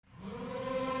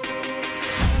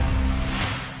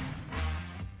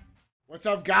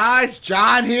What's up, guys?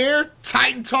 John here.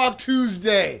 Titan Talk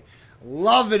Tuesday.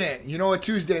 Loving it. You know what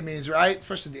Tuesday means, right?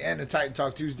 Especially the end of Titan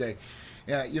Talk Tuesday.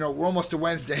 Yeah, you know, we're almost to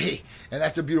Wednesday, and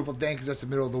that's a beautiful thing because that's the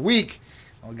middle of the week.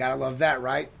 We gotta love that,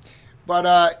 right?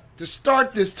 But to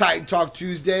start this Titan Talk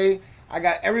Tuesday, I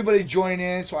got everybody joining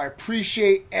in, so I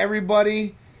appreciate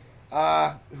everybody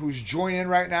who's joining in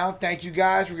right now. Thank you,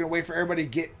 guys. We're gonna wait for everybody to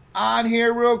get on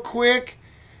here real quick,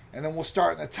 and then we'll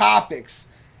start the topics.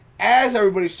 As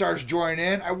everybody starts joining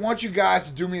in, I want you guys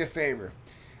to do me a favor.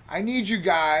 I need you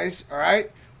guys, all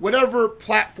right, whatever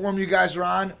platform you guys are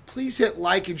on, please hit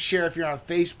like and share if you're on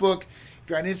Facebook. If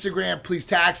you're on Instagram, please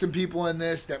tag some people in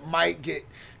this that might get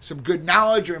some good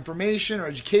knowledge or information or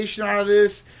education out of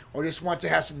this, or just wants to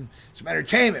have some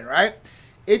entertainment, right?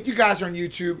 If you guys are on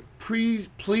YouTube,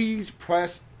 please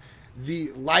press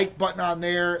the like button on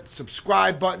there,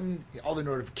 subscribe button, all the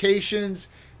notifications.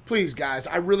 Please, guys,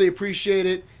 I really appreciate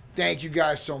it. Thank you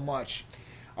guys so much.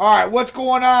 All right, what's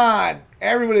going on?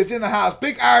 Everybody's in the house.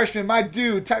 Big Irishman, my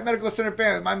dude. Titan Medical Center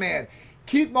family, my man.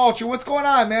 Keith Mulcher, what's going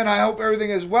on, man? I hope everything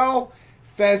is well.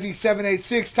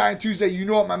 Fezzy786, Titan Tuesday, you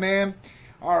know it, my man.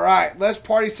 All right, Let's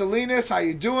Party Salinas, how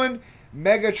you doing?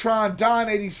 Megatron Don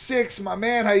 86, my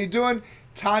man, how you doing?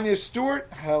 Tanya Stewart,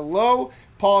 hello.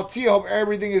 Paul T, I hope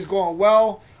everything is going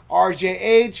well.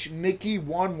 RJH, Mickey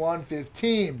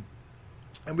 1115.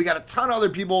 And we got a ton of other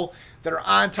people that are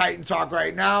on Titan Talk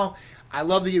right now. I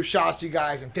love to give shout-outs to you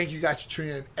guys, and thank you guys for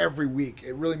tuning in every week.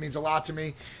 It really means a lot to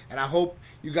me, and I hope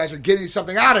you guys are getting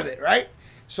something out of it, right?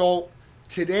 So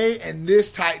today in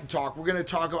this Titan Talk, we're going to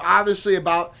talk obviously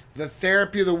about the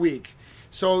therapy of the week.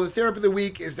 So the therapy of the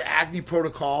week is the acne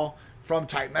protocol from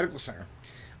Titan Medical Center.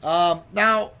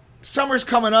 Now, summer's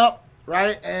coming up,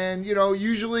 right? And, you know,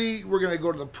 usually we're going to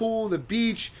go to the pool, the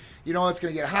beach. You know, it's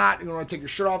going to get hot. You're going to take your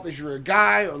shirt off if you're a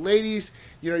guy or ladies.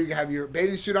 You know, you can have your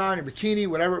bathing suit on, your bikini,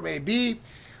 whatever it may be.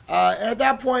 And at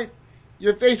that point,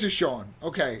 your face is showing.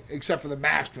 Okay, except for the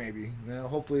mask maybe. You know,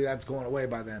 hopefully that's going away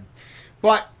by then.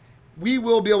 But we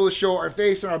will be able to show our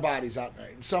face and our bodies out there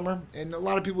in summer. And a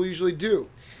lot of people usually do.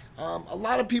 A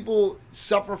lot of people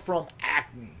suffer from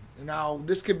acne. Now,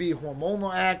 this could be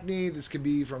hormonal acne. This could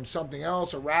be from something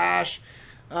else, a rash,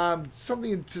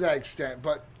 something to that extent.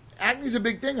 But acne is a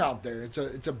big thing out there. It's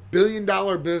a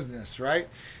billion-dollar business, right?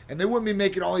 And they wouldn't be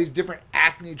making all these different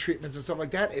acne treatments and stuff like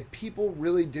that if people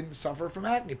really didn't suffer from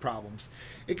acne problems.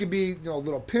 It could be, you know, a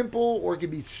little pimple, or it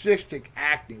could be cystic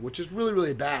acne, which is really,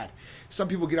 really bad. Some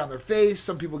people get on their face,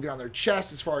 some people get on their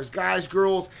chest, as far as guys,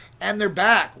 girls, and their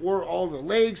back, or all of their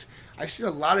legs. I've seen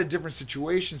a lot of different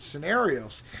situations,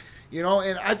 scenarios. You know,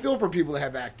 and I feel for people that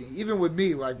have acne. Even with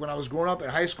me, like when I was growing up in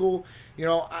high school, you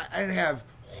know, I didn't have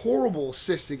horrible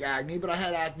cystic acne, but I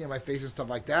had acne on my face and stuff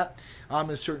like that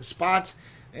in certain spots.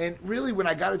 And really, when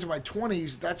I got into my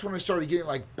 20s, that's when I started getting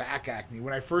like back acne.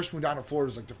 When I first moved down to Florida,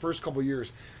 it was like the first couple of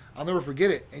years. I'll never forget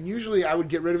it. And usually I would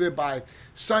get rid of it by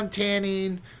sun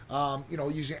tanning, you know,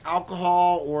 using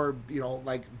alcohol, or, you know,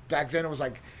 like back then it was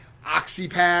like Oxy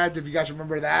pads, if you guys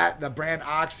remember that, the brand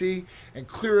Oxy, and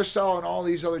Clearasil, and all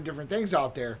these other different things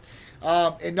out there.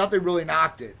 And nothing really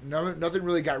knocked it. Nothing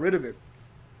really got rid of it.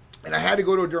 And I had to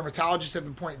go to a dermatologist at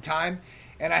the point in time,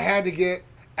 and I had to get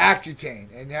Accutane,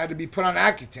 and had to be put on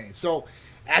Accutane. So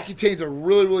Accutane is a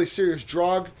really, really serious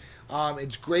drug.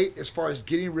 It's great as far as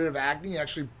getting rid of acne. It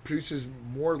actually produces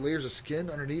more layers of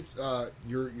skin underneath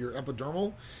your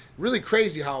epidermal. Really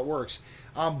crazy how it works.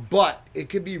 But it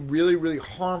could be really, really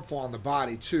harmful on the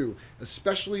body too,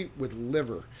 especially with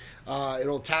liver.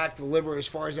 It'll attack the liver as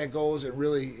far as that goes, and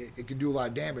really it can do a lot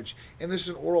of damage. And this is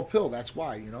an oral pill, that's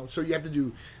why, you know. So you have to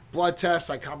do blood tests,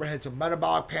 like comprehensive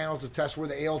metabolic panels, to test where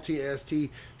the ALT, AST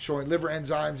showing liver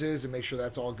enzymes is, and make sure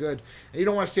that's all good. And you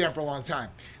don't want to stay on for a long time.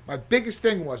 My biggest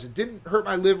thing was, it didn't hurt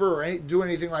my liver or do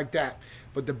anything like that.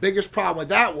 But the biggest problem with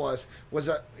that was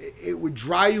that it would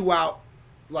dry you out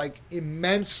like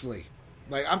immensely.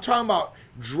 Like, I'm talking about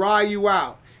dry you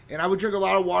out. And I would drink a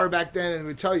lot of water back then, and they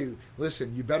would tell you,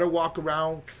 listen, you better walk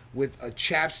around with a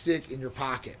chapstick in your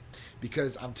pocket.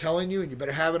 Because I'm telling you, and you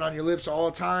better have it on your lips all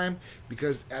the time,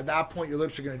 because at that point your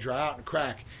lips are going to dry out and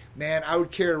crack. Man, I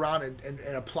would carry it around and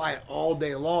apply it all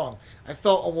day long. I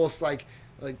felt almost like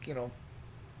you know,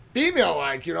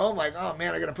 female-like, you know. I'm like, oh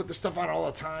man, I got to put this stuff on all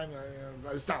the time.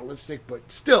 It's not lipstick, but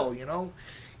still, you know.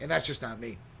 And that's just not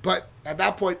me. But at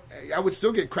that point, I would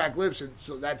still get cracked lips, and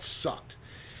so that sucked.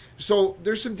 So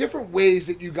there's some different ways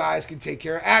that you guys can take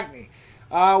care of acne.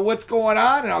 What's going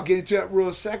on? And I'll get into that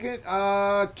real second.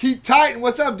 Keith Titan,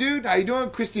 what's up, dude? How you doing?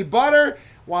 Christy Butter,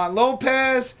 Juan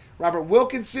Lopez, Robert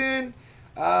Wilkinson,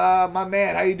 my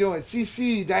man, how you doing?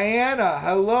 CC, Diana,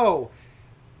 hello.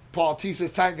 Paul T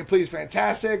says Titan Complete is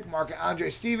fantastic. Mark Andre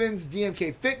Stevens,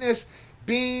 DMK Fitness,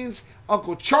 Beans,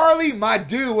 Uncle Charlie, my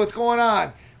dude, what's going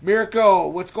on? Mirko,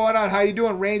 what's going on? How you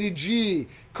doing? Randy G,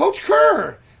 Coach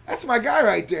Kerr, that's my guy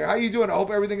right there. How you doing? I hope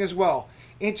everything is well.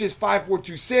 Inches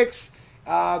 5426.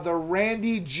 The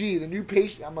Randy G, the new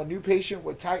patient. I'm a new patient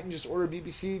with Titan. Just ordered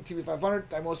BBC TV500.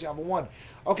 Thymosin Alpha 1.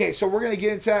 Okay, so we're gonna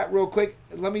get into that real quick.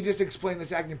 Let me just explain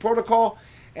this acne protocol,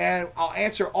 and I'll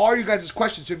answer all you guys'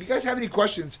 questions. So if you guys have any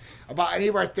questions about any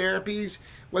of our therapies,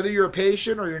 whether you're a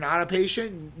patient or you're not a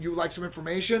patient, and you would like some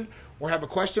information or have a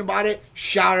question about it,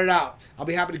 shout it out. I'll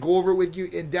be happy to go over it with you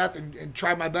in depth and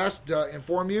try my best to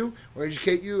inform you or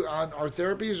educate you on our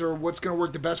therapies or what's going to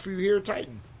work the best for you here at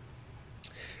Titan.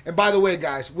 And by the way,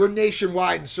 guys, we're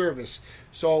nationwide in service.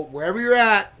 So wherever you're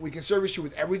at, we can service you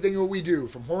with everything that we do,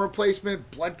 from hormone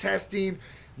replacement, blood testing,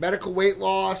 medical weight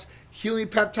loss, healing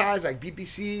peptides like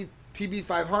BPC,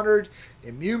 TB500,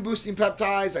 immune boosting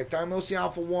peptides like Thymosin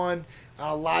Alpha 1,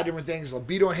 a lot of different things,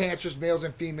 libido enhancers, males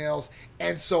and females,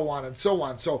 and so on and so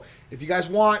on. So if you guys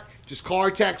want, just call or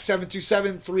text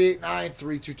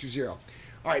 727-389-3220. All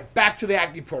right, back to the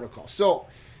acne protocol. So,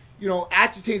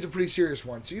 Accutane's a pretty serious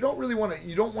one. So you don't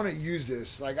want to use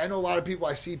this. Like, I know a lot of people,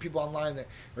 I see people online that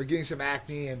are getting some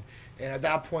acne, and at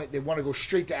that point, they want to go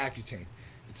straight to Accutane.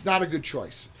 It's not a good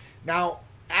choice. Now,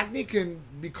 acne can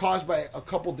be caused by a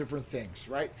couple different things,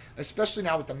 right? Especially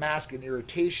now with the mask and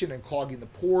irritation and clogging the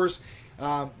pores.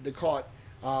 They call it,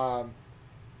 I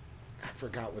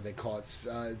forgot what they call it.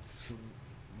 It's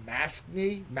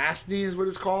maskne is what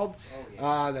it's called.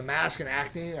 Oh, yeah. The mask and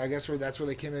acne, I guess that's where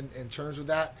they came in terms with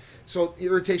that. So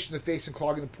irritation of the face and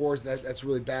clogging the pores, that's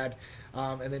really bad.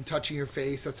 And then touching your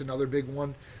face, that's another big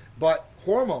one. But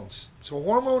hormones. So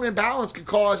hormone imbalance can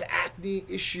cause acne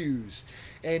issues.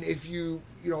 And if you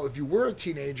were a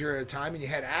teenager at a time and you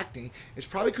had acne, it's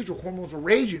probably because your hormones were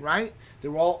raging, right? They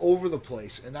were all over the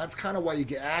place. And that's kind of why you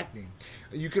get acne.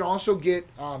 You can also get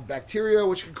bacteria,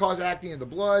 which can cause acne in the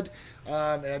blood.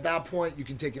 And at that point, you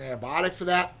can take an antibiotic for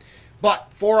that. But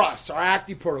for us, our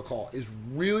acne protocol is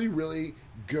really, really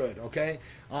good, okay?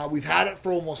 We've had it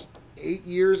for almost 8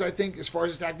 years, I think, as far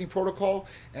as this acne protocol.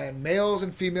 And males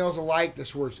and females alike,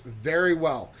 this works very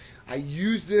well. I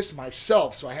use this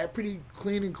myself, so I have pretty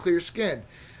clean and clear skin.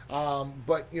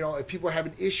 But, if people are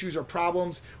having issues or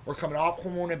problems or coming off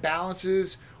hormone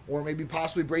imbalances or maybe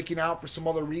possibly breaking out for some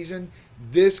other reason,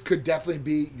 this could definitely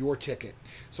be your ticket.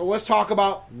 So let's talk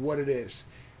about what it is.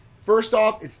 First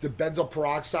off, it's the benzoyl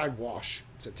peroxide wash.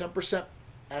 It's at 10%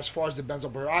 as far as the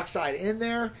benzoyl peroxide in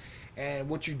there. And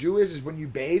what you do is when you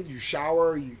bathe, you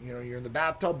shower, you're in the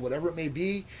bathtub, whatever it may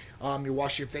be, you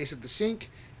wash your face at the sink,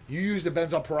 you use the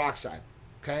benzoyl peroxide,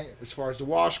 okay, as far as the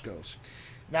wash goes.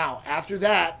 Now, after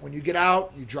that, when you get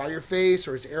out, you dry your face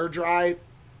or it's air dried,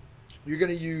 you're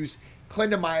going to use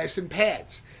clindamycin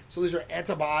pads. So these are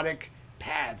antibiotic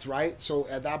pads, right? So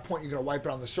at that point, you're going to wipe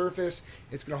it on the surface.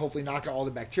 It's going to hopefully knock out all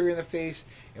the bacteria in the face.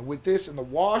 And with this and the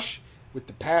wash, with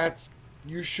the pads,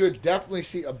 you should definitely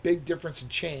see a big difference and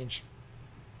change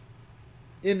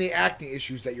in the acne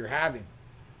issues that you're having.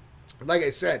 Like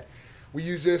I said, we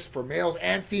use this for males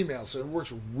and females, so it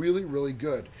works really, really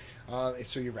good.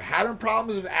 So you're having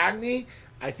problems with acne,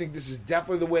 I think this is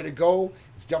definitely the way to go.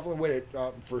 It's definitely the way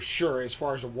to, for sure, as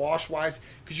far as the wash-wise,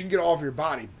 because you can get all over your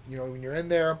body. When you're in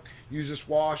there, use this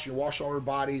wash, you wash all over your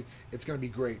body, it's going to be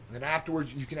great. And then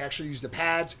afterwards, you can actually use the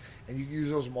pads, and you can use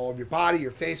those all over your body,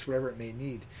 your face, whatever it may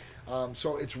need.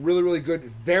 So it's really, really good,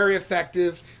 very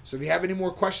effective. So if you have any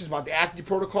more questions about the acne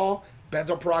protocol,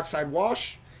 benzoyl peroxide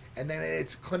wash, and then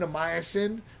it's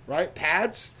clindamycin, right,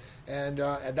 pads, and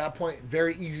at that point,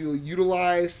 very easily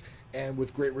utilized, and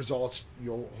with great results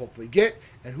you'll hopefully get.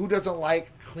 And who doesn't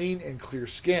like clean and clear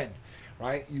skin,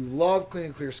 right? You love clean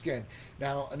and clear skin.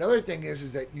 Now, another thing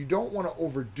is that you don't want to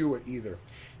overdo it either.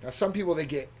 Now, some people, they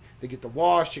get the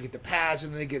wash, they get the pads,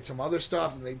 and then they get some other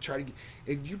stuff, and they try to get,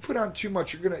 if you put on too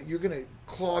much, you're gonna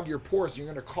clog your pores. You're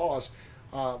gonna cause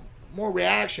more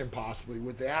reaction possibly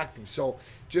with the acne. So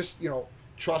just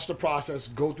trust the process,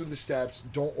 go through the steps,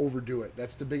 don't overdo it.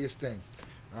 That's the biggest thing.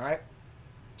 All right.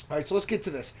 So let's get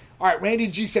to this. All right, Randy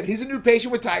G said he's a new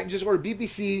patient with Titan. Just ordered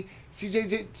BPC,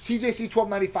 CJC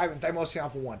 1295, and Thymosin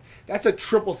Alpha 1. That's a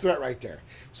triple threat right there.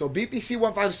 So BPC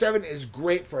 157 is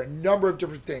great for a number of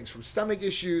different things, from stomach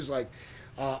issues like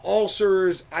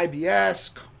ulcers,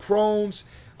 IBS, Crohn's,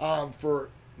 for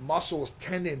muscles,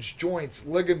 tendons, joints,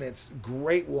 ligaments,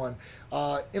 great one.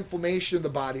 Inflammation in the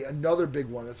body, another big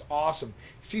one. That's awesome.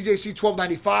 CJC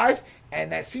 1295, and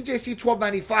that CJC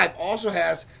 1295 also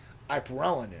has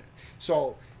ipirellin in it.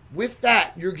 So with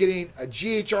that, you're getting a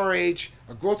GHRH,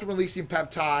 a growth releasing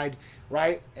peptide,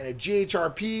 right, and a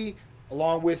GHRP,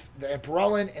 along with the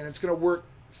Emperellin, and it's going to work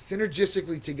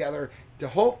synergistically together to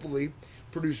hopefully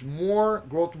produce more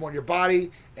growth hormone in your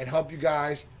body and help you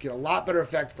guys get a lot better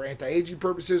effect for anti-aging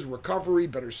purposes, recovery,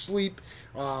 better sleep,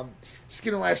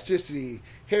 skin elasticity,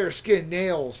 hair, skin,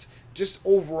 nails, just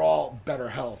overall better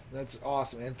health. That's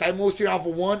awesome. And Thymosin Alpha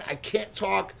 1, I can't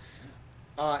talk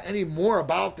any more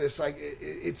about this. Like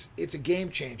it's a game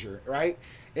changer, right?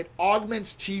 It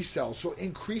augments T cells, so it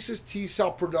increases T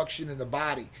cell production in the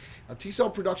body. Now, T cell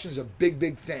production is a big,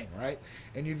 big thing, right?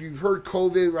 And if you've heard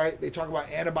COVID, right, they talk about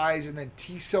antibodies and then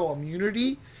T cell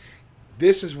immunity.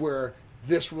 This is where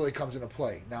this really comes into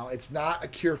play. Now, it's not a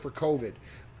cure for COVID,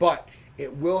 but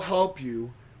it will help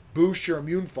you boost your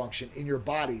immune function in your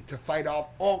body to fight off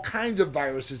all kinds of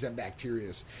viruses and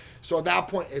bacteria. So at that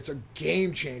point, it's a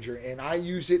game changer, and I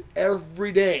use it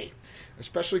every day,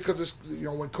 especially because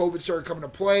when COVID started coming to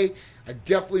play, I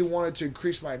definitely wanted to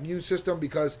increase my immune system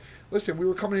because, listen, we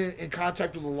were coming in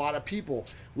contact with a lot of people.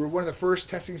 We were one of the first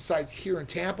testing sites here in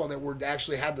Tampa that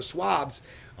actually had the swabs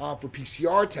for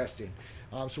PCR testing.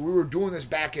 So we were doing this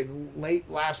back in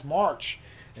late last March.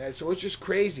 And so it's just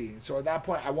crazy. So at that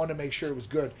point, I wanted to make sure it was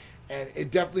good. And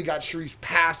it definitely got Sharice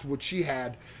past what she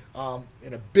had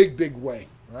in a big, big way.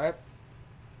 All right?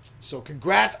 So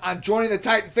congrats on joining the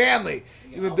Titan family.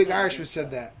 Even Big Irishman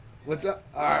said that. What's up?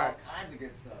 All right. All kinds of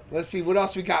good stuff. Let's see what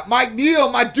else we got. Mike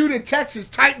Neal, my dude in Texas,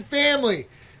 Titan family.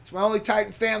 It's my only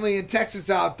Titan family in Texas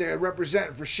out there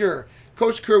representing for sure.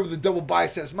 Coach Kerr with the double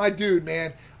biceps. My dude,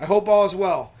 man. I hope all is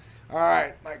well. All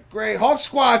right. My great Hulk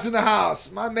Squad's in the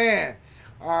house. My man.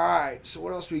 All right, so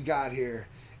what else we got here?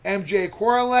 MJ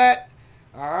Corlett.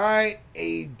 All right,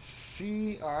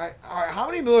 AC. All right. How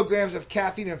many milligrams of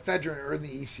caffeine and ephedrine are in the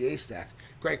ECA stack?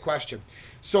 Great question.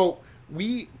 So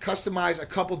we customize a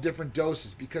couple different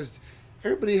doses because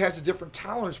everybody has a different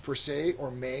tolerance per se or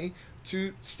may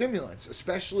to stimulants,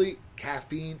 especially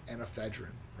caffeine and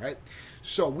ephedrine, right?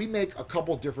 So we make a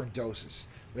couple different doses.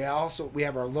 We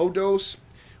have our low dose,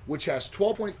 which has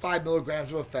 12.5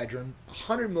 milligrams of ephedrine,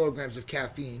 100 milligrams of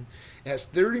caffeine. It has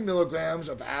 30 milligrams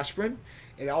of aspirin.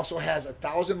 It also has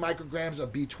 1,000 micrograms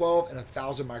of B12 and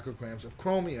 1,000 micrograms of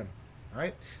chromium. All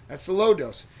right, that's the low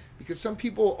dose because some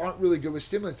people aren't really good with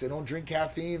stimulants. They don't drink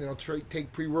caffeine. They don't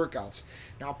take pre-workouts.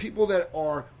 Now, people that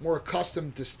are more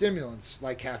accustomed to stimulants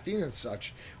like caffeine and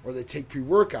such, or they take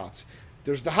pre-workouts,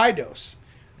 there's the high dose,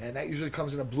 and that usually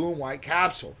comes in a blue and white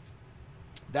capsule.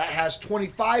 That has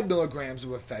 25 milligrams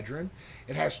of ephedrine.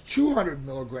 It has 200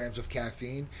 milligrams of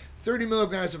caffeine, 30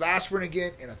 milligrams of aspirin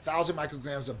again, and 1,000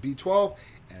 micrograms of B12,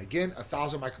 and again,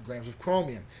 1,000 micrograms of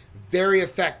chromium. Very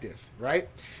effective, right?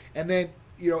 And then,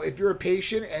 if you're a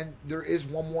patient and there is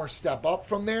one more step up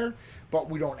from there, but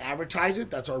we don't advertise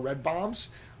it, that's our red bombs.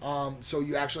 So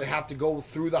you actually have to go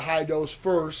through the high dose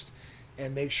first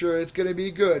and make sure it's going to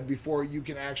be good before you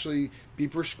can actually be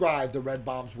prescribed the red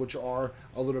bombs, which are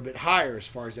a little bit higher as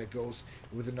far as that goes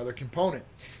with another component.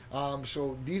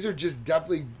 So these are just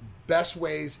definitely best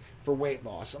ways for weight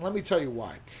loss. And let me tell you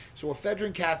why. So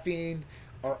ephedrine, caffeine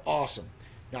are awesome.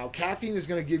 Now, caffeine is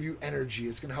going to give you energy.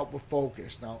 It's going to help with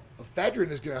focus. Now,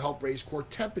 ephedrine is going to help raise core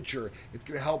temperature. It's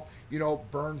going to help,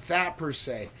 burn fat per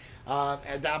se.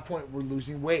 At that point, we're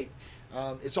losing weight.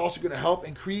 It's also going to help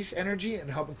increase energy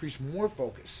and help increase more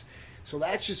focus. So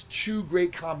that's just two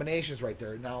great combinations right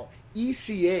there. Now,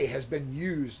 ECA has been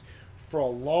used for a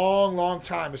long, long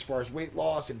time as far as weight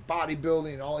loss and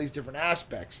bodybuilding and all these different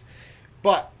aspects.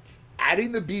 But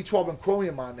adding the B12 and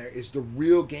chromium on there is the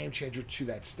real game changer to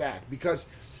that stack because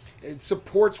it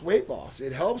supports weight loss.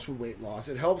 It helps with weight loss.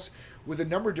 It helps with a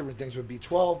number of different things with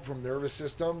B12 from the nervous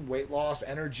system, weight loss,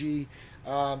 energy,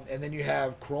 and then you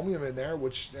have chromium in there,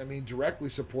 which, directly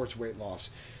supports weight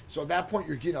loss. So at that point,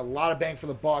 you're getting a lot of bang for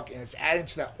the buck, and it's adding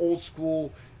to that old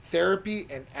school therapy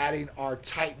and adding our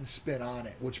Titan spin on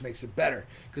it, which makes it better.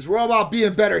 Because we're all about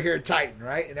being better here at Titan,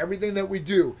 right? And everything that we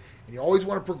do. And you always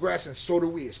want to progress, and so do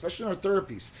we, especially in our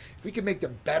therapies. If we can make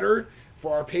them better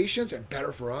for our patients and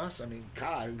better for us,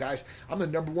 God, guys, I'm the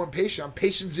number one patient. I'm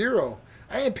patient zero.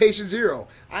 I am patient zero.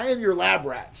 I am your lab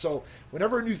rat. So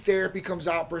whenever a new therapy comes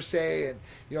out per se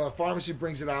and a pharmacy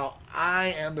brings it out,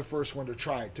 I am the first one to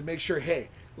try it to make sure, hey,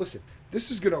 listen,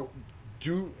 this is going to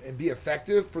do and be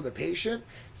effective for the patient.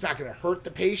 It's not going to hurt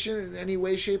the patient in any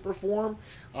way, shape, or form.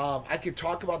 I could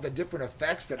talk about the different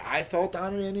effects that I felt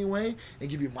on it anyway and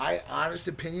give you my honest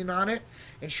opinion on it.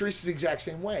 And Sharice is the exact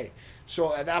same way.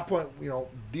 So at that point,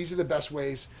 these are the best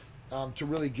ways to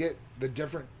really get the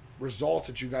different results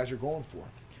that you guys are going for.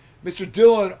 Mr.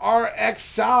 Dylan, RX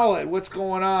Solid, what's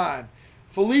going on?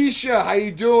 Felicia, how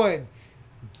you doing?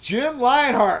 Jim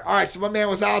Lionheart. All right, so my man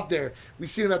was out there. We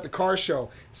seen him at the car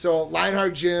show. So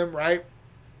Lionheart Jim, right?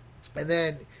 And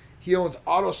then he owns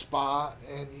Auto Spa,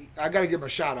 and I got to give him a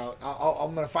shout out.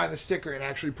 I'm going to find the sticker and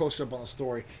actually post it up on the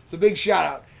story. It's a big shout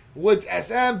out. Woods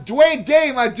SM, Dwayne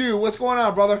Day, my dude, what's going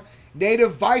on, brother?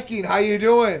 Native Viking, how you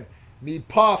doing? Me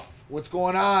Puff, what's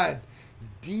going on?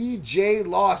 DJ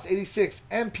Lost 86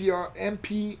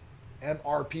 MRP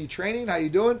Training, how you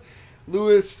doing?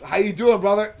 Lewis, how you doing,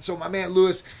 brother? So my man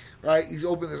Lewis, right, he's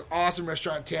opened this awesome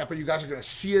restaurant in Tampa. You guys are going to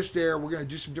see us there. We're going to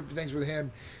do some different things with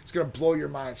him. It's going to blow your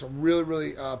mind. So I'm really,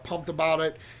 really pumped about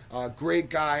it. Great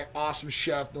guy, awesome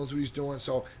chef, knows what he's doing.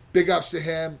 So big ups to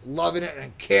him, loving it,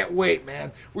 and can't wait,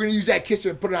 man. We're going to use that kitchen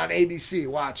and put it on ABC.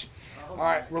 Watch. All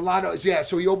right, Rolando, yeah,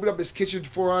 so he opened up his kitchen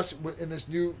for us in this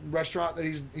new restaurant that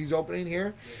he's opening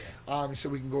here. He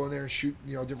said we can go in there and shoot,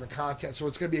 different content. So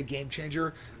it's going to be a game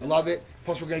changer. I love it.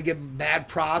 Plus, we're going to give him mad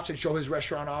props and show his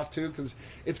restaurant off too, because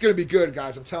it's going to be good,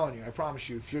 guys. I'm telling you. I promise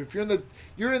you. If you're in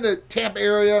the Tampa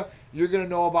area, you're going to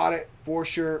know about it for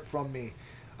sure from me.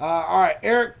 All right,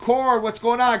 Eric Cord, what's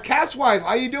going on? Cat's wife,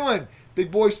 how you doing? Big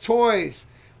Boys Toys,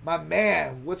 my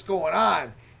man, what's going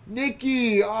on?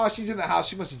 Nikki, oh, she's in the house.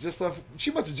 She must have just left.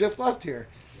 She must have just left here.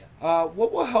 Yeah.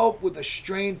 What will help with a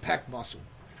strained pec muscle?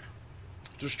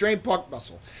 It's a strained pec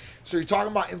muscle. So you're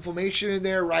talking about inflammation in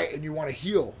there, right? And you want to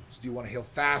heal. So you want to heal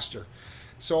faster.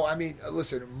 So I mean,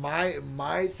 listen,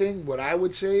 my thing, what I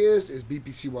would say is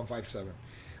BPC 157.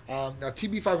 Now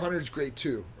TB 500 is great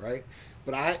too, right?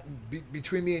 But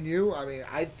between me and you, I mean,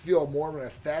 I feel more of an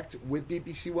effect with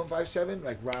BPC 157,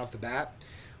 like right off the bat.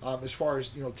 As far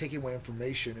as taking away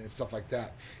inflammation and stuff like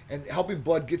that, and helping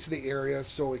blood get to the area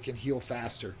so it can heal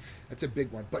faster. That's a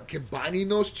big one. But combining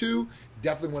those two,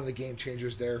 definitely one of the game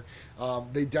changers there.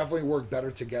 They definitely work better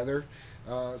together.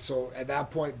 So at that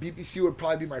point, BPC would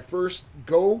probably be my first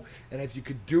go, and if you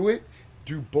could do it,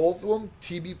 do both of them,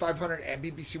 TB 500 and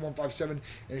BPC 157,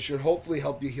 and it should hopefully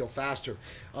help you heal faster.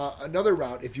 Another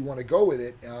route, if you want to go with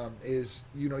it, is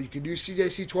you can do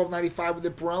CJC 1295 with the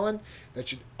Perelin. That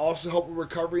should also help with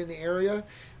recovery in the area.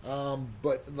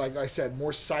 But like I said,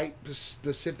 more site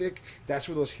specific. That's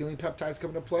where those healing peptides come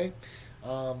into play.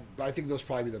 But I think those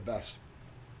probably be the best.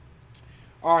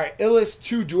 All right,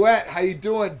 Illis2 Duet, how you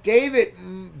doing? David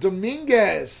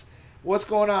Dominguez, what's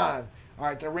going on? All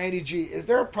right, the Randy G. Is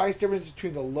there a price difference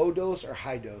between the low dose or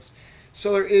high dose?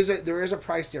 So there is a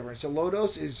price difference. The low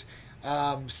dose is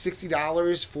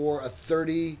 $60 for a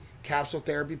 30 capsule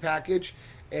therapy package,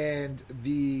 and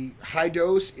the high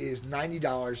dose is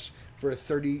 $90 for a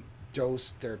 30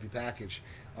 dose therapy package.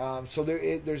 So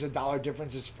there's a dollar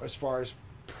difference as far as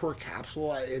per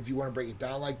capsule, if you want to break it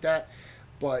down like that.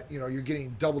 But you're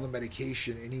getting double the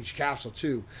medication in each capsule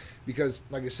too, because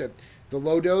like I said, the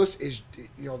low dose is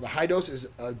the high dose is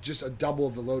just a double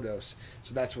of the low dose,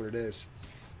 so that's what it is.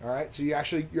 All right, so you're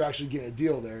actually getting a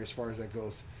deal there as far as that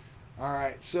goes. All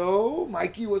right, so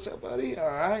Mikey, what's up, buddy?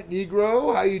 All right,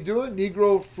 Negro, how you doing?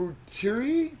 Negro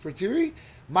Frutiri,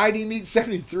 Mighty Meat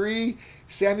 73,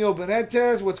 Samuel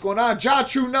Benitez, what's going on? Ja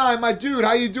True 9, my dude,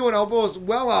 how you doing? I hope all is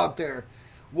well out there.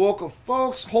 Welcome,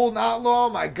 folks. Holden Outlaw,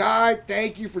 my guy.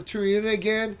 Thank you for tuning in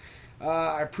again.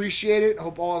 I appreciate it. I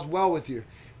hope all is well with you.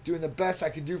 Doing the best I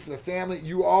can do for the family.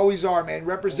 You always are, man.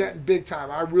 Representing big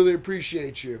time. I really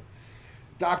appreciate you.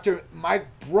 Dr. Mike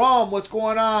Brum, what's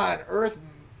going on? Earth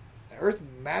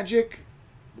Magic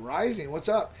Rising, what's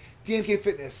up? DMK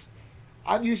Fitness.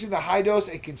 I'm using the high dose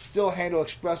and can still handle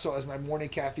espresso as my morning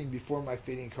caffeine before my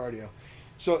fitting cardio.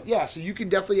 So yeah, so you can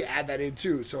definitely add that in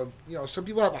too. So some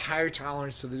people have a higher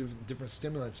tolerance to the different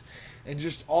stimulants, and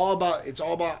it's all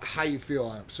about how you feel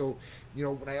on them. So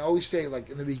when I always say,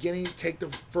 like in the beginning, take the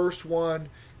first one,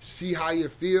 see how you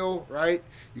feel. Right?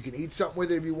 You can eat something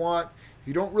with it if you want. If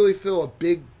you don't really feel a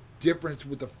big difference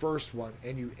with the first one,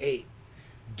 and you ate,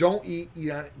 don't eat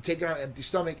take it on an empty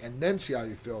stomach and then see how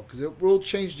you feel, because it will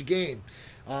change the game.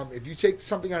 If you take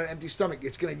something on an empty stomach,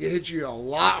 it's going to hit you a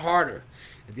lot harder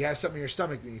if you have something in your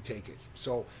stomach then you take it.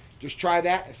 So just try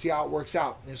that and see how it works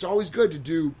out. And it's always good to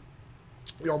do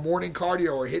morning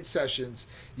cardio or HIIT sessions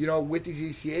with these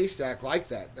ECA stack like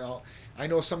that. Now I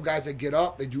know some guys that get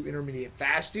up, they do intermediate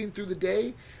fasting through the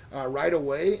day right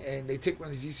away, and they take one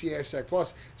of these ECA stack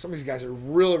plus. Some of these guys are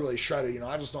really, really shredded.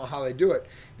 I just don't know how they do it.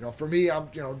 For me, I'm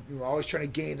always trying to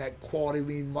gain that quality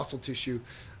lean muscle tissue,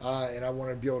 and I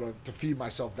want to be able to feed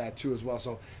myself that too as well.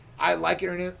 So I like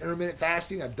intermittent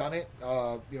fasting. I've done it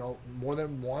more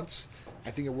than once.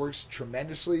 I think it works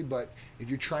tremendously, but if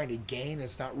you're trying to gain,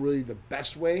 it's not really the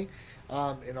best way,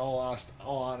 in all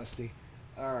honesty.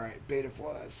 All right, beta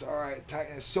 4, that's all right.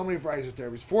 Tightness, so many varieties of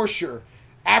therapies, for sure.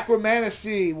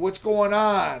 Aquamanacy, what's going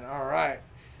on? All right.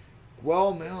 Mill,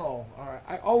 all right.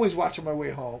 I always watch on my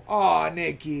way home.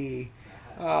 Nikki.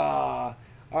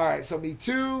 All right, so me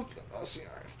too. Let's see.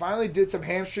 All right, finally did some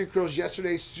hamstring curls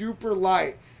yesterday, super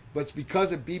light, but it's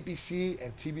because of BPC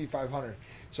and TB500.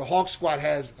 So Hulk Squad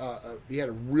he had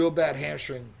a real bad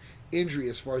hamstring injury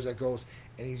as far as that goes,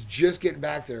 and he's just getting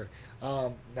back there.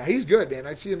 Now he's good, man.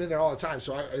 I see him in there all the time.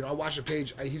 So I watch the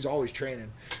page. He's always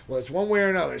training. Well, it's one way or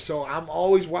another. So I'm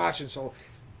always watching. So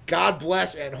God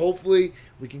bless, and hopefully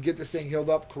we can get this thing healed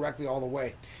up correctly all the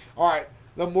way. All right,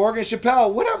 the Morgan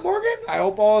Chappelle. What up, Morgan? I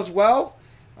hope all is well.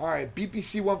 All right,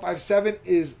 BPC 157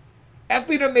 is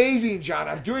effing amazing, John.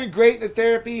 I'm doing great in the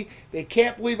therapy. They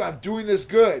can't believe I'm doing this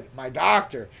good. My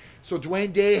doctor. So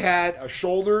Dwayne Day had a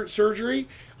shoulder surgery.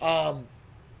 And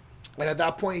at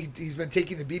that point, he's been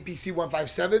taking the BPC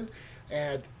 157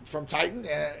 and from Titan,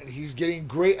 and he's getting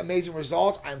great, amazing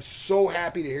results. I'm so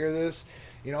happy to hear this.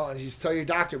 You know, and you just tell your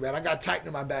doctor, man, I got Titan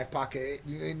in my back pocket.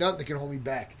 Ain't nothing that can hold me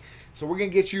back. So we're going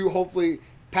to get you, hopefully,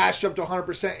 patched up to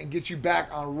 100% and get you back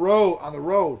on the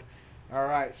road. All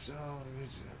right, so,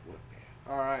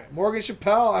 all right. Morgan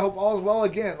Chappelle, I hope all is well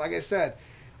again, like I said.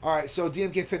 All right, so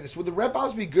DMK Fitness. Would the red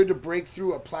bombs be good to break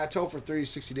through a plateau for 30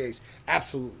 to 60 days?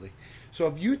 Absolutely. So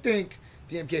if you think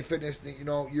DMK Fitness, you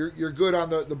know, you're good on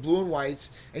the blue and whites,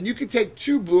 and you can take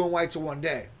 2 blue and whites in one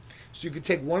day. So you could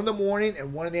take one in the morning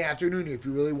and one in the afternoon if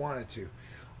you really wanted to.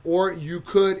 Or you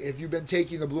could, if you've been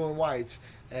taking the blue and whites,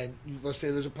 and let's say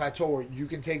there's a plateau where you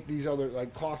can take these other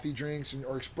like coffee drinks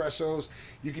or espressos,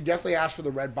 you can definitely ask for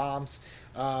the red bombs.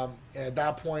 And at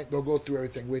that point, they'll go through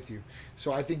everything with you.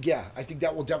 So I think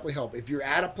that will definitely help. If you're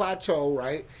at a plateau,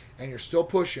 right, and you're still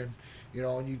pushing, you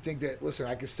know, and you think that, listen,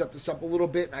 I can step this up a little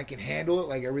bit and I can handle it,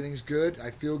 like everything's good,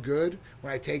 I feel good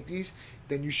when I take these,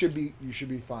 then you should be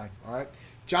fine. All right.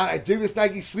 John, I dig this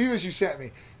Nike sleeveless you sent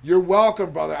me. You're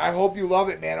welcome, brother. I hope you love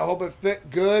it, man. I hope it fit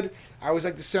good. I always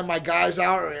like to send my guys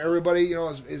out, or everybody, you know,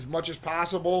 as much as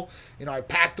possible. You know, I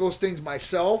pack those things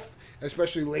myself,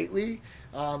 especially lately.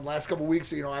 Last couple of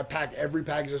weeks, you know, I pack every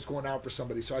package that's going out for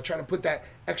somebody. So I try to put that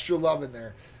extra love in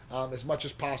there as much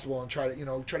as possible and try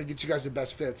to get you guys the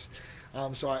best fits.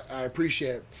 So I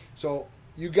appreciate it. So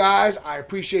you guys, I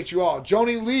appreciate you all.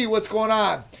 Joni Lee, what's going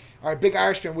on? All right, Big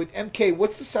Irishman, with MK,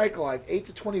 what's the cycle like? 8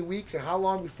 to 20 weeks, and how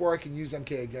long before I can use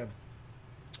MK again?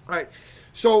 All right,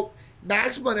 so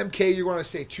maximum MK, you're going to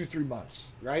say 2-3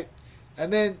 months, right?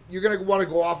 And then you're going to want to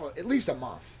go off at least a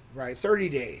month, right? 30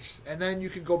 days. And then you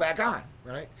can go back on,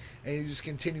 right? And you just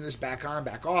continue this back on,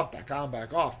 back off, back on,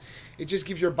 back off. It just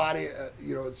gives your body,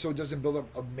 so it doesn't build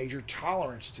up a major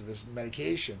tolerance to this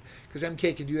medication. Because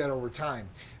MK can do that over time.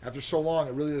 After so long,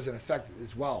 it really doesn't affect it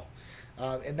as well.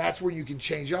 And that's where you can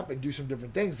change up and do some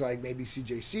different things, like maybe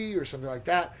CJC or something like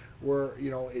that, where,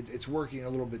 you know, it's working a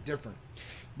little bit different.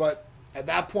 But at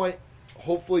that point,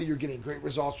 hopefully you're getting great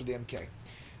results with the MK.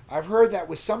 I've heard that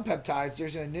with some peptides,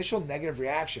 there's an initial negative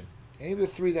reaction. Any of the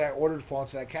 3 that I ordered fall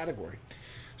into that category.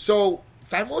 So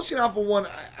thymosin alpha-1,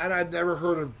 I've never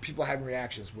heard of people having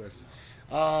reactions with.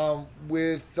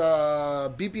 With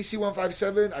BPC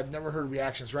 157, I've never heard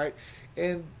reactions, right?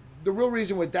 And the real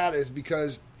reason with that is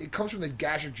because it comes from the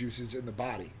gastric juices in the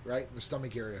body, right? In the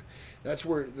stomach area. That's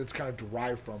where that's kind of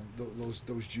derived from,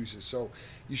 those juices. So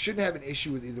you shouldn't have an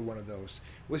issue with either one of those.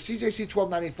 With CJC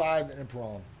 1295 and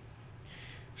Imperon.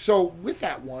 So with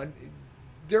that one,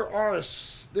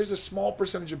 there's a small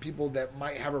percentage of people that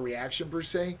might have a reaction per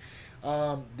se.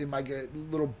 They might get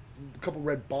a couple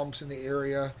red bumps in the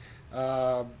area.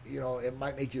 It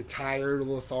might make you tired, a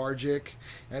little lethargic.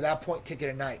 And at that point, take it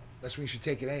at night. That's when you should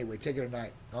take it anyway. Take it at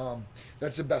night.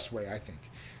 That's the best way, I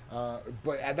think.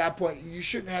 But at that point, you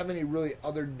shouldn't have any really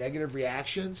other negative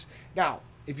reactions. Now,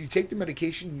 if you take the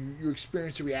medication, you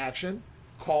experience a reaction,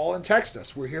 call and text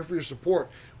us. We're here for your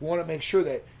support. We want to make sure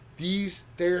that these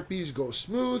therapies go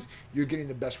smooth, you're getting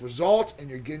the best results, and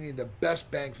you're getting the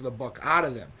best bang for the buck out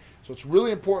of them. So it's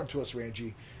really important to us,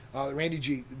 Randy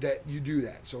G, that you do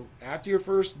that. So after your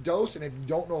first dose, and if you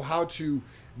don't know how to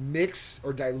mix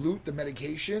or dilute the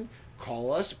medication,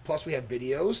 call us. Plus, we have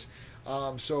videos.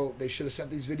 So they should have sent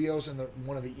these videos in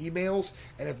one of the emails.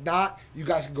 And if not, you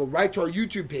guys can go right to our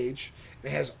YouTube page. It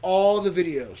has all the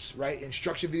videos, right?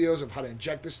 Instruction videos of how to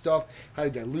inject this stuff, how to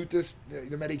dilute the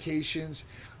medications,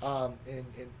 and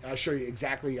I'll show you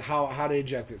exactly how to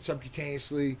inject it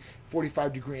subcutaneously,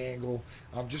 45-degree angle.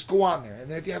 Just go on there.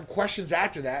 And then if you have questions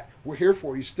after that, we're here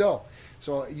for you still.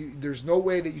 So there's no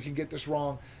way that you can get this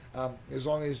wrong, as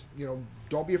long as,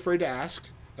 don't be afraid to ask.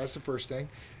 That's the first thing.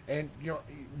 And,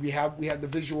 we have the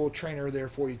visual trainer there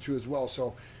for you too as well.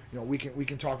 So we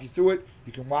can talk you through it.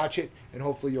 You can watch it, and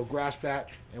hopefully you'll grasp that,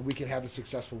 and we can have a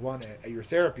successful run at your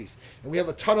therapies. And we have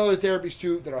a ton of other therapies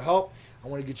too that'll help. I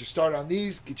want to get you started on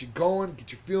these, get you going,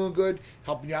 get you feeling good,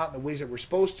 helping you out in the ways that we're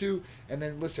supposed to. And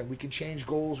then listen, we can change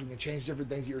goals, we can change different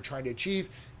things that you're trying to achieve,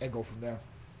 and go from there.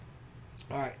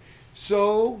 All right.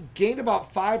 So, gained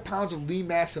about 5 pounds of lean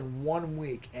mass in 1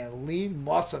 week and lean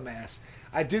muscle mass.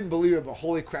 I didn't believe it, but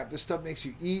holy crap, this stuff makes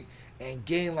you eat and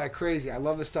gain like crazy. I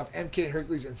love this stuff. MK and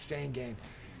Hercules, insane gain.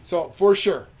 So, for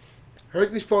sure,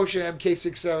 Hercules Potion,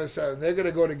 MK677, they're going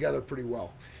to go together pretty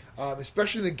well,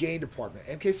 especially in the gain department.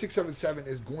 MK677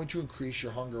 is going to increase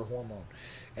your hunger hormone.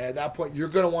 And at that point, you're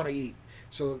going to want to eat.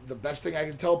 So, the best thing I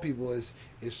can tell people is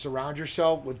surround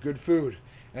yourself with good food.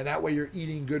 And that way, you're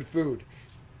eating good food.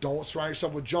 Don't surround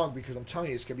yourself with junk, because I'm telling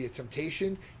you, it's going to be a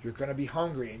temptation. You're going to be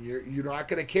hungry, and you're not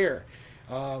going to care.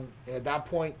 And at that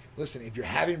point, listen, if you're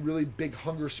having really big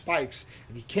hunger spikes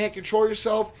and you can't control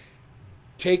yourself,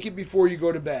 take it before you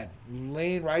go to bed.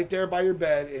 Laying right there by your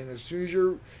bed, and as soon as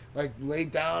you're like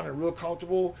laid down and real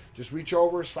comfortable, just reach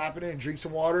over, slap it in, drink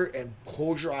some water, and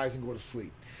close your eyes and go to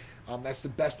sleep. That's the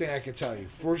best thing I can tell you,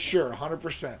 for sure,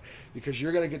 100%, because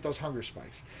you're going to get those hunger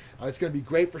spikes. It's going to be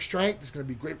great for strength. It's going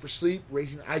to be great for sleep,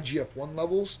 raising IGF-1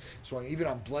 levels. So even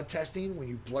on blood testing, when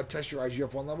you blood test your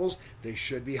IGF-1 levels, they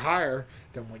should be higher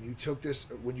than when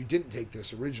you didn't take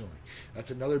this originally.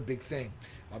 That's another big thing.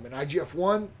 And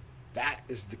IGF-1, that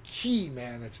is the key,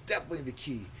 man. That's definitely the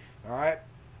key. All right.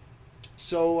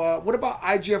 So what about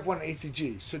IGF-1 and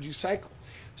HCG? So do you cycle?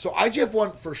 So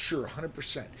IGF-1 for sure,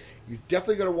 100%. You're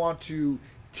definitely going to want to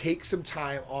take some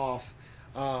time off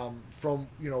from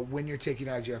when you're taking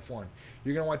IGF-1.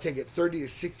 You're going to want to take it 30 to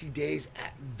 60 days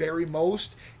at very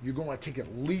most. You're going to want to take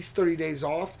at least 30 days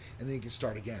off, and then you can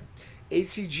start again.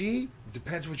 HCG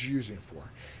depends what you're using it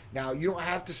for. Now, you don't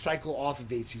have to cycle off of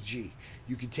HCG.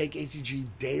 You can take HCG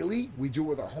daily. We do it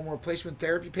with our hormone replacement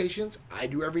therapy patients. I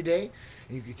do every day.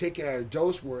 And you can take it at a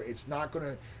dose where it's not going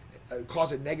to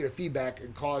cause a negative feedback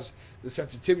and cause the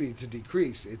sensitivity to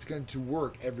decrease. It's going to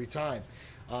work every time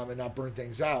and not burn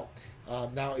things out.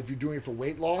 Now, if you're doing it for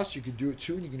weight loss, you can do it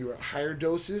too, and you can do it at higher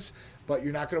doses, but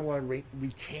you're not going to want to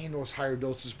retain those higher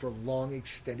doses for long,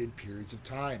 extended periods of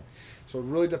time. So it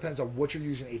really depends on what you're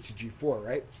using HCG for,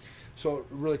 right? So it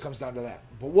really comes down to that.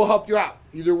 But we'll help you out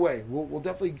either way.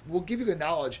 We'll give you the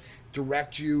knowledge,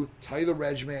 direct you, tell you the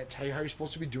regimen, tell you how you're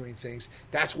supposed to be doing things.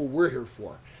 That's what we're here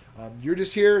for. You're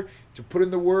just here to put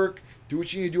in the work, do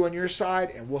what you need to do on your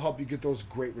side, and we'll help you get those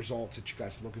great results that you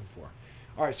guys are looking for.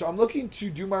 All right, so I'm looking to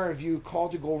do my review, call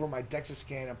to go over my DEXA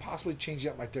scan, and possibly change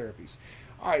up my therapies.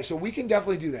 All right, so we can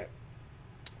definitely do that.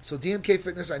 So DMK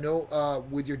Fitness, I know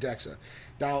with your DEXA.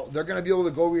 Now, they're going to be able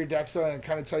to go over your DEXA and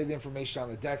kind of tell you the information on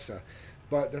the DEXA,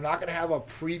 but they're not going to have a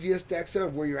previous DEXA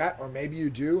of where you're at, or maybe you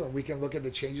do, and we can look at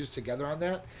the changes together on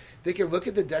that. They can look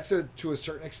at the DEXA to a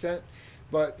certain extent,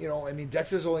 but,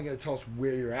 DEXA is only going to tell us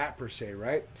where you're at per se,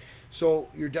 right? So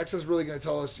your DEXA is really going to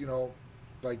tell us,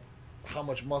 like how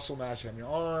much muscle mass you have in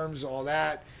your arms, all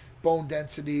that, bone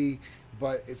density,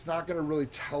 but it's not going to really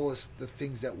tell us the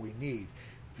things that we need.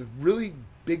 The really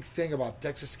big thing about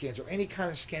DEXA scans, or any kind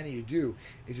of scan that you do,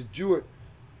 is to do it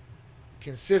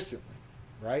consistently,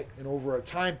 right? And over a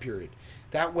time period.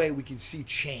 That way we can see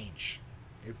change.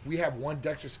 If we have one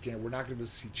DEXA scan, we're not going to be able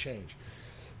to see change.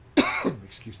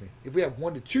 Excuse me. If we have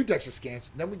 1 to 2 DEXA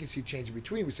scans, then we can see change in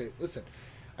between. We say, listen,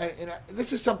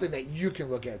 this is something that you can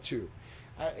look at too.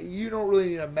 You don't really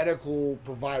need a medical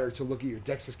provider to look at your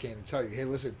DEXA scan and tell you, hey,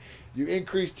 listen, you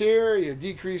increased here, you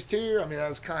decreased here.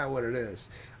 That's kind of what it is.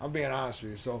 I'm being honest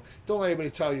with you. So don't let anybody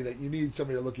tell you that you need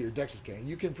somebody to look at your DEXA scan.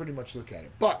 You can pretty much look at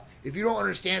it. But if you don't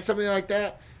understand something like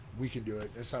that, we can do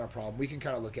it. It's not a problem. We can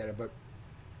kind of look at it. But,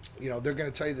 they're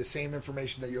going to tell you the same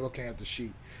information that you're looking at the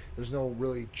sheet. There's no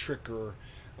really trick or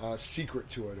secret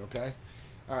to it, okay?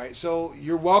 All right, so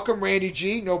you're welcome, Randy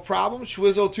G. No problem.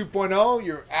 Schwizzle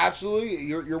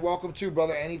 2.0, you're welcome too,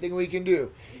 brother. Anything we can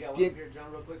do. You got one up here,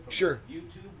 John, real quick? From sure.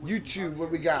 YouTube,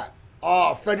 what we got?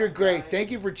 Oh, Frederick Gray,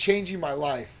 thank you for changing my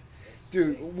life.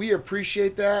 Dude, we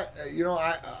appreciate that.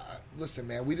 Listen,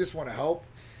 man, we just want to help.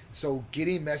 So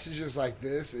getting messages like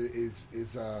this is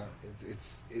it's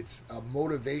a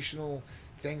motivational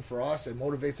thing for us. It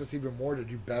motivates us even more to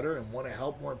do better and want to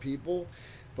help more people.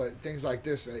 But things like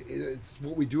this, it's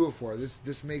what we do it for.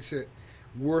 This makes it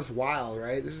worthwhile,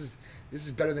 right? This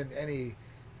is better than any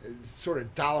sort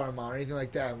of dollar amount or anything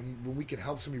like that. When we can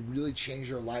help somebody really change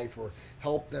their life or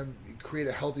help them create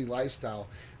a healthy lifestyle,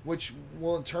 which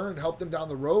will in turn help them down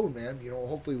the road, man.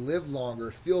 Hopefully live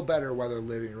longer, feel better while they're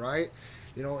living, right?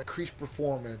 Increase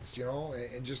performance,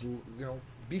 and just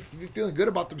be feeling good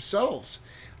about themselves.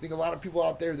 I think a lot of people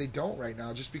out there, they don't right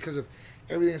now just because of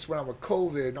everything that's went on with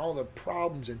COVID and all the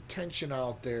problems and tension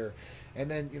out there. And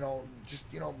then,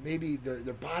 maybe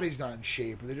their body's not in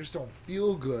shape or they just don't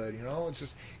feel good,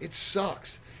 it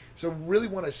sucks. So really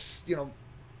want to,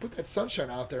 put that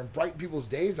sunshine out there and brighten people's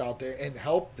days out there and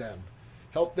help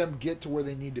them get to where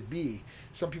they need to be.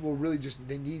 Some people really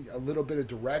they need a little bit of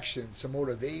direction, some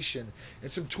motivation,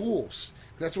 and some tools.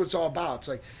 That's what it's all about. It's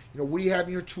like, what do you have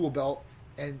in your tool belt,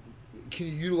 and can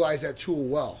you utilize that tool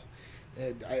well?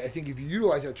 And I think if you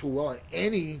utilize that tool well in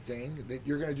anything, that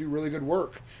you're going to do really good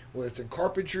work. Whether it's in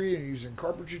carpentry and you're using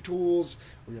carpentry tools,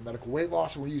 or your medical weight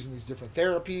loss, and we're using these different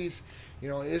therapies, it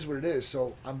is what it is.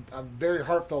 So I'm very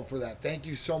heartfelt for that. Thank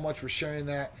you so much for sharing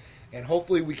that, and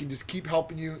hopefully we can just keep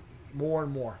helping you more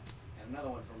and more. And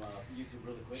another one from YouTube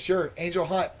really quick. Sure. Angel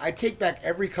Hunt. I take back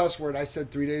every cuss word I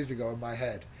said 3 days ago in my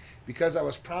head because I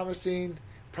was promised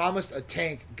a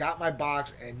tank, got my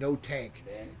box, and no tank.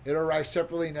 Ben? It'll arrive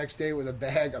separately next day with a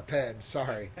bag, a pen.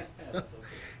 Sorry. That's okay.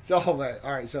 So, man,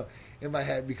 all right. So, in my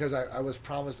head, because I was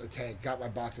promised a tank, got my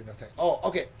box and no tank. Oh,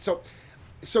 okay.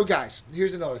 So guys,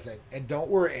 here's another thing. And don't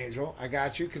worry, Angel. I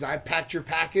got you because I packed your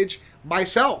package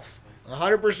myself,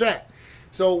 100%.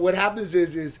 So what happens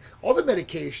is all the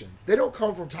medications, they don't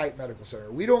come from Titan Medical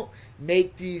Center. We don't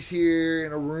make these here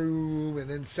in a room and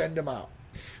then send them out.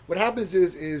 What happens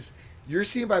is you're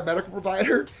seen by a medical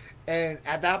provider, and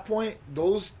at that point,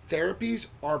 those therapies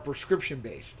are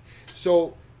prescription-based.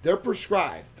 So they're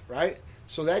prescribed, right?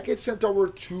 So that gets sent over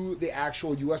to the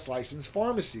actual U.S. licensed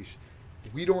pharmacies.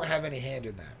 We don't have any hand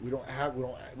in that. We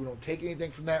don't take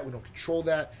anything from that. We don't control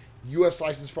that. U.S.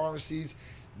 licensed pharmacies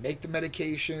make the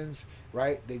medications,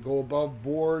 right? They go above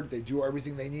board. They do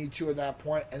everything they need to at that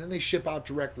point, and then they ship out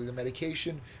directly the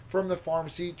medication from the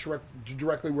pharmacy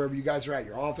directly wherever you guys are at,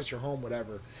 your office, your home,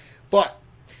 whatever. But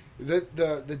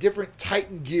the different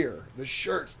Titan gear, the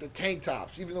shirts, the tank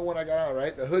tops, even the one I got on,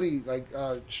 right? The hoodie,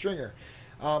 stringer.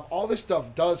 All this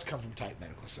stuff does come from Titan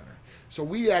Medical Center. So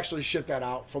we actually ship that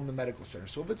out from the medical center.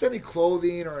 So if it's any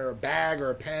clothing or a bag or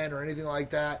a pen or anything like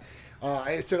that,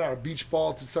 I sent out a beach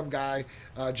ball to some guy,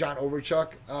 John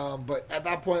Overchuck. But at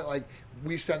that point,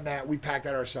 we send that, we pack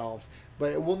that ourselves.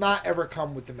 But it will not ever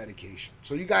come with the medication.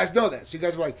 So you guys know that. So you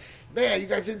guys are like, man, you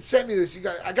guys didn't send me this.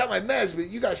 I got my meds, but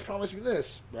you guys promised me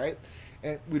this, right?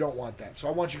 And we don't want that. So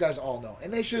I want you guys to all know.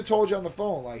 And they should have told you on the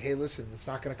phone, hey, listen, it's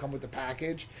not going to come with the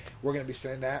package. We're going to be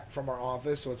sending that from our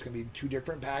office, so it's going to be 2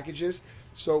 different packages.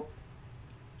 So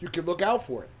you can look out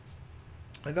for it.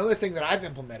 Another thing that I've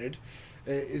implemented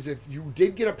is if you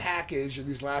did get a package in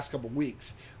these last couple of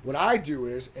weeks, what I do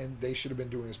is, and they should have been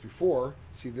doing this before,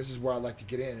 see, this is where I like to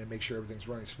get in and make sure everything's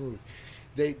running smooth.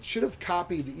 They should have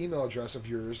copied the email address of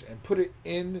yours and put it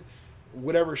in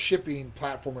whatever shipping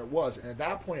platform it was, and at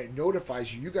that point it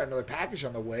notifies you got another package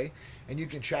on the way, and you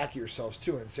can track it yourselves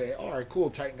too and say, all right, cool,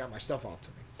 Titan got my stuff out to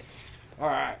me. All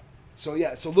right, so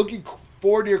yeah, so looking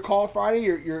forward to your call Friday.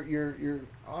 You're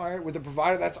all right with the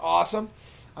provider. That's awesome.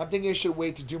 I'm thinking I should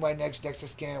wait to do my next DEXA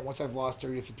scan once I've lost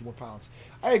 30 to 50 more pounds.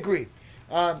 I agree.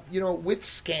 With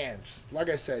scans, like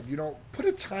I said, put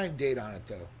a time date on it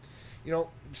though.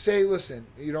 Say, listen,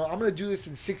 I'm going to do this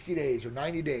in 60 days or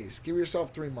 90 days. Give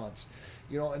yourself 3 months,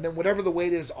 and then whatever the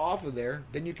weight is off of there,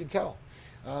 then you can tell.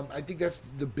 I think that's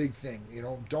the big thing.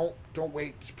 Don't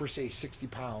wait per se 60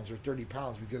 pounds or 30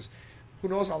 pounds, because who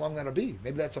knows how long that'll be.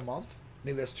 Maybe that's a month.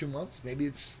 Maybe that's 2 months. Maybe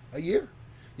it's a year.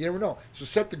 You never know. So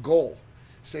set the goal.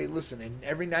 Say, listen, in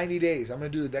every 90 days, I'm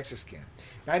going to do the DEXA scan.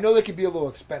 Now, I know they can be a little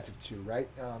expensive too, right?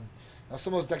 Now,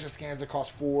 some of those DEXA scans that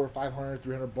cost $400, $500,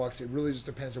 $300. It really just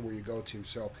depends on where you go to.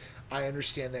 So I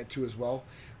understand that too as well.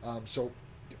 So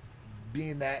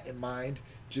being that in mind,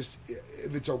 just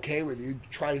if it's okay with you,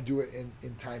 try to do it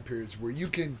in time periods where you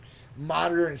can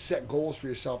monitor and set goals for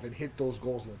yourself and hit those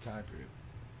goals in the time period.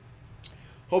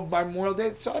 Hope by Memorial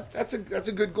Day, so that's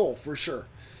a good goal for sure.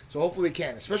 So hopefully we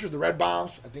can, especially with the red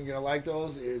bombs. I think you're going to like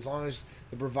those. As long as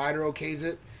the provider okays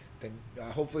it, then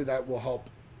hopefully that will help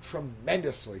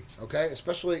tremendously, okay?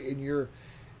 Especially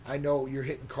I know you're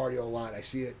hitting cardio a lot. I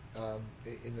see it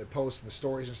in the posts and the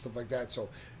stories and stuff like that. So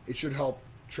it should help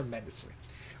tremendously.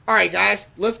 All right, guys,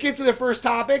 let's get to the first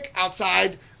topic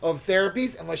outside of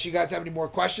therapies, unless you guys have any more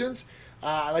questions.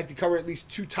 I like to cover at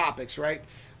least 2 topics, right?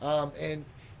 And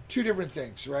 2 different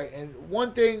things, right? And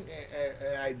one thing,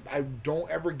 I don't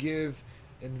ever give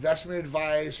investment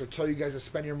advice or tell you guys to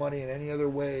spend your money in any other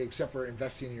way except for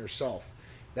investing in yourself.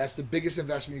 That's the biggest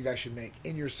investment you guys should make,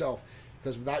 in yourself.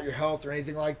 Because without your health or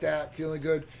anything like that, feeling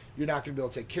good, you're not going to be able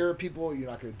to take care of people. You're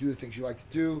not going to do the things you like to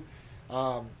do.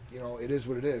 It is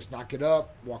what it is. Knock it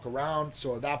up, walk around.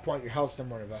 So at that point, your health's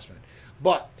number 1 investment.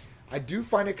 But I do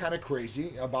find it kind of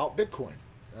crazy about Bitcoin.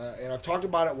 And I've talked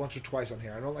about it once or twice on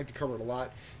here. I don't like to cover it a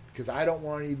lot because I don't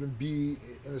want to even be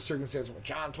in the circumstance where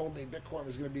John told me Bitcoin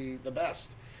was going to be the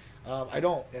best. I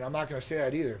don't, and I'm not going to say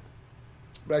that either.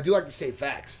 But I do like to say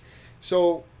facts.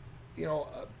 So,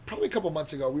 probably a couple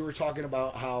months ago, we were talking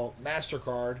about how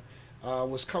MasterCard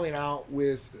was coming out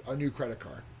with a new credit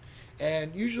card.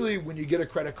 And usually when you get a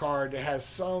credit card, it has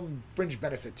some fringe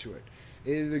benefit to it.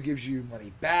 It either gives you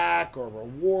money back or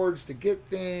rewards to get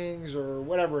things or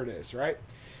whatever it is, right?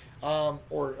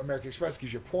 Or American Express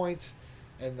gives you points,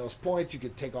 and those points you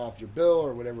could take off your bill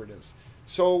or whatever it is.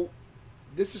 So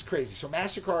this is crazy. So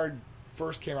MasterCard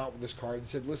first came out with this card and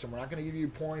said, listen, we're not going to give you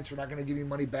points. We're not going to give you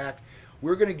money back.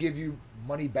 We're going to give you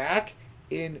money back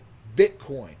in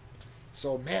Bitcoin.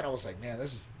 So, man, I was like, man,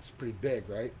 this is pretty big,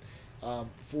 right?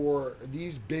 For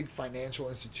these big financial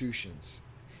institutions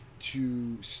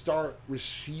to start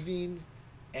receiving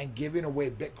and giving away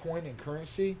Bitcoin and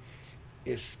currency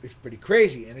is pretty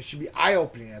crazy, and it should be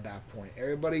eye-opening at that point.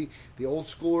 Everybody, the old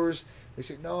schoolers, they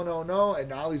say, no, and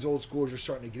now these old schoolers are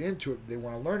starting to get into it. They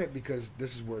want to learn it because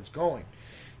this is where it's going.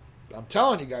 I'm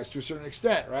telling you guys to a certain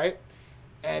extent, right?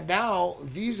 And now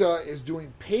Visa is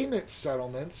doing payment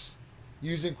settlements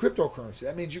using cryptocurrency.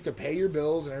 That means you can pay your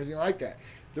bills and everything like that.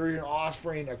 They're even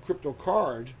offering a crypto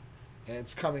card, and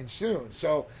it's coming soon.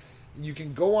 So you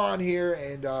can go on here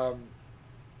and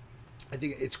I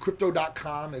think it's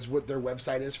crypto.com is what their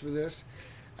website is for this.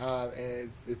 And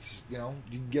it's, you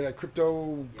can get a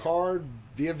crypto card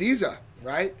via Visa,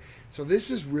 right? So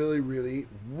this is really, really,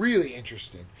 really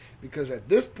interesting because at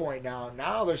this point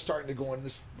now they're starting to go in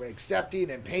this way,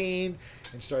 accepting and paying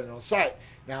and starting their own site.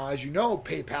 Now, as you know,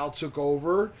 PayPal took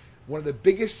over one of the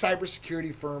biggest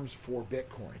cybersecurity firms for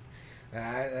Bitcoin.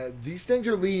 These things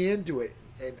are leaning into it.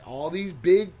 And all these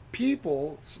big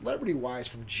people, celebrity-wise,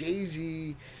 from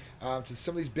Jay-Z to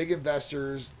some of these big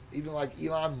investors, even like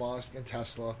Elon Musk and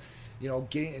Tesla,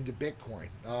 getting into Bitcoin.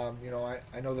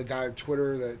 I know the guy on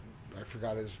Twitter that I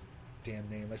forgot his damn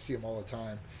name. I see him all the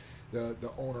time.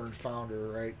 The owner and founder,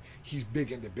 right? He's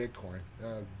big into Bitcoin.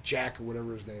 Jack or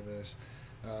whatever his name is.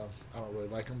 I don't really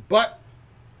like him, but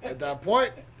at that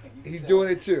point, he's doing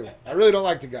it too. I really don't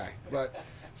like the guy,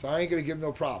 so I ain't gonna give him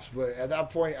no props. But at that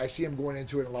point, I see him going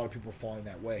into it, and a lot of people falling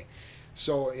that way.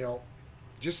 So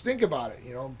just think about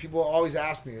it. People always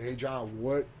ask me, "Hey, John,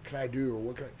 what can I do?" Or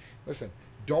what can I... Listen,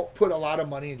 don't put a lot of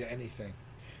money into anything.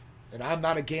 And I'm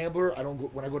not a gambler.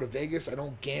 When I go to Vegas, I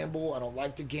don't gamble. I don't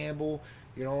like to gamble.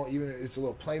 Even if it's a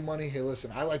little play money. Hey,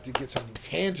 listen, I like to get something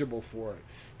tangible for it.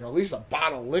 At least a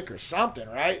bottle of liquor, something,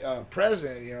 right? A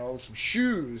present, some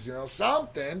shoes,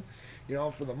 something,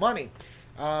 for the money.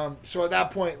 So at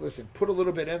that point, listen, put a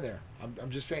little bit in there. I'm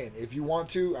just saying, if you want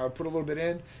to, I would put a little bit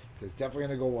in because it's definitely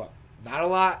going to go up. Not a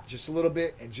lot, just a little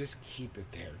bit, and just keep it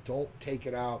there. Don't take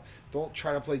it out. Don't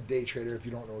try to play day trader if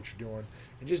you don't know what you're doing.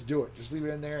 And just do it. Just leave it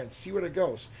in there and see where it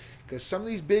goes. Because some of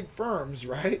these big firms,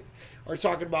 right, are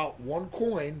talking about one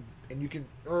coin, and you can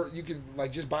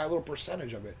like just buy a little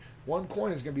percentage of it. One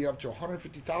coin is going to be up to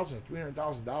 $150,000 to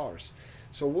 $300,000.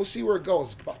 So we'll see where it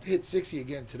goes. It's about to hit 60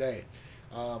 again today.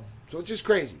 So it's just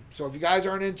crazy. So if you guys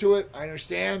aren't into it, I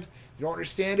understand. You don't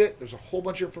understand it, there's a whole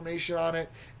bunch of information on it.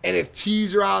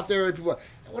 NFTs are out there. People are like,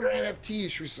 what are NFTs?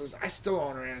 She says, I still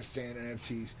don't understand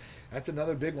NFTs. That's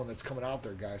another big one that's coming out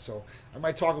there, guys. So I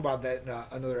might talk about that in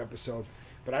another episode,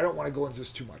 but I don't want to go into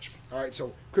this too much. All right,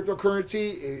 so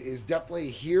cryptocurrency is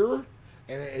definitely here,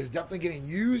 and it is definitely getting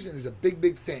used, and is a big,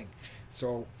 big thing.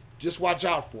 So just watch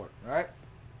out for it, all right?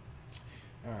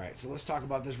 All right, so let's talk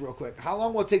about this real quick. How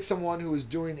long will it take someone who is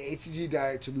doing the HCG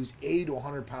diet to lose 80 to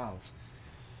 100 pounds?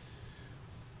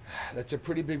 That's a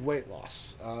pretty big weight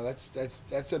loss.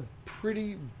 That's a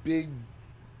pretty big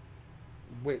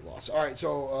weight loss. All right,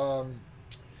 so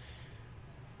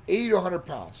 80 to 100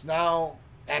 pounds. Now,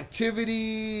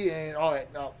 activity and all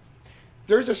that. Now,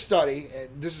 there's a study,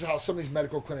 and this is how some of these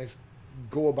medical clinics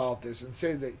go about this, and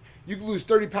say that you can lose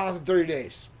 30 pounds in 30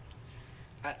 days.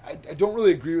 I don't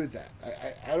really agree with that.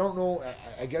 I don't know.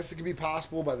 I guess it could be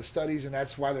possible by the studies, and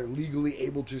that's why they're legally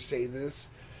able to say this.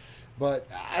 But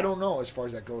I don't know as far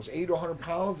as that goes. 80 to 100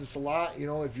 pounds, it's a lot.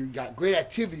 If you've got great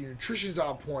activity, your nutrition's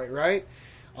on point, right?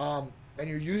 And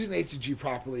you're using HCG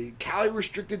properly,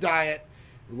 calorie-restricted diet,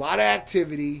 a lot of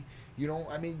activity,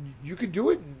 you could do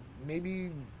it in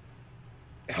maybe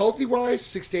healthy-wise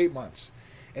 6 to 8 months.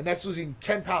 And that's losing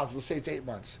 10 pounds. Let's say it's 8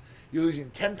 months. You're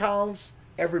losing 10 pounds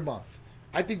every month.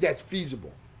 I think that's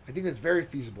feasible. I think that's very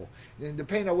feasible. And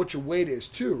depending on what your weight is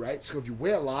too, right? So if you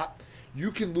weigh a lot,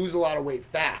 you can lose a lot of weight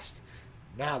fast.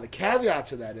 Now, the caveat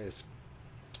to that is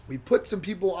we put some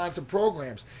people on some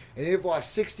programs and they've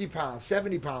lost 60 pounds,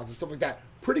 70 pounds and stuff like that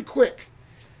pretty quick.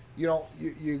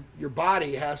 Your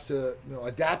body has to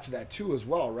adapt to that too as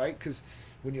well, right? Because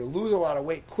when you lose a lot of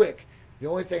weight quick, the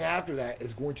only thing after that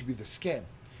is going to be the skin.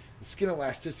 The skin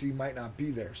elasticity might not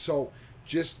be there. So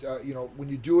just when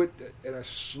you do it in a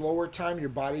slower time, your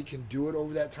body can do it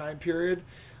over that time period.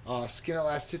 Skin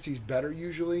elasticity is better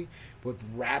usually, but with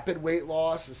rapid weight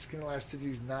loss, the skin elasticity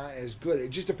is not as good. It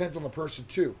just depends on the person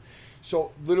too.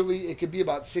 So literally, it could be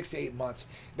about 6 to 8 months.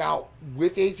 Now,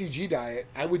 with ACG diet,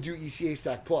 I would do ECA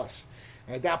Stack Plus,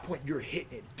 and at that point, you're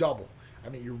hitting it double. I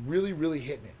mean, you're really, really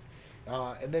hitting it.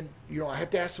 And then I have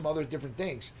to ask some other different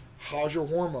things. How's your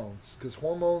hormones? Because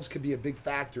hormones could be a big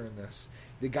factor in this.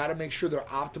 They got to make sure they're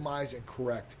optimized and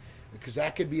correct, because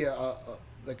that could be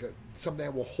something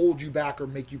that will hold you back or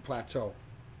make you plateau.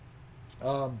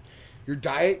 Your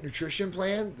diet, nutrition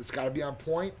plan, that's got to be on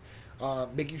point.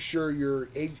 Making sure your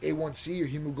A1C, your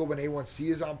hemoglobin A1C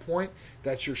is on point.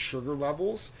 That's your sugar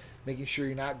levels. Making sure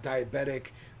you're not diabetic,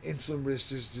 insulin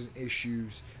resistance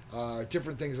issues,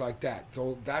 different things like that.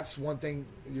 So that's one thing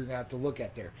you're going to have to look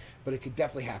at there. But it could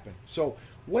definitely happen. So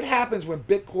what happens when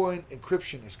Bitcoin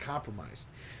encryption is compromised?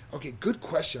 Okay, good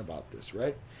question about this,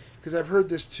 right? Because I've heard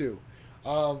this too.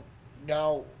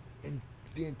 Now, in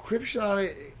the encryption on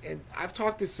it, and I've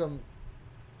talked to some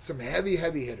heavy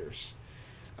hitters.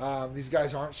 These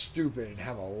guys aren't stupid and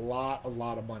have a lot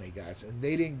of money, guys. And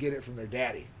they didn't get it from their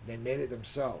daddy. They made it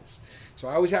themselves. So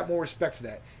I always have more respect for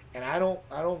that. And I don't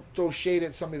throw shade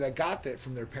at somebody that got that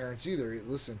from their parents either.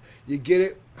 Listen, you get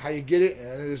it how you get it, and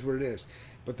it is what it is.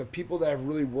 But the people that have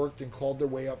really worked and clawed their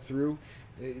way up through,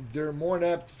 they're more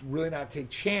inept to really not take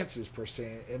chances per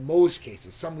se. In most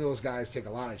cases, some of those guys take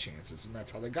a lot of chances, and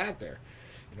that's how they got there.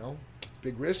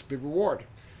 Big risk, big reward.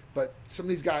 But some of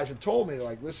these guys have told me,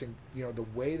 like, listen, the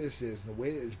way this is and the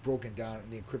way that it's broken down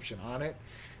and the encryption on it,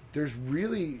 there's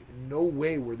really no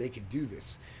way where they can do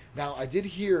this. Now, I did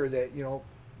hear that,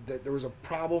 that there was a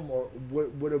problem, or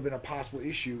what would have been a possible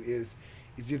issue is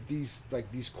if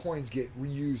these coins get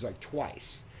reused like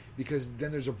twice, because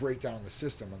then there's a breakdown in the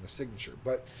system on the signature.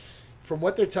 But from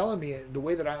what they're telling me, the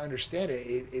way that I understand it,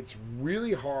 it's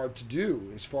really hard to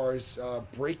do as far as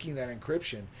breaking that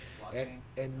encryption.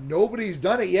 And nobody's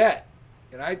done it yet.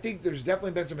 And I think there's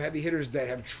definitely been some heavy hitters that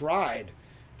have tried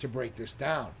to break this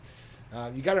down.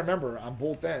 You got to remember, on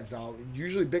both ends. Now,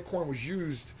 usually Bitcoin was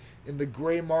used in the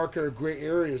gray market or gray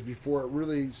areas before it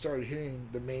really started hitting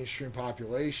the mainstream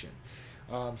population.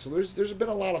 So there's been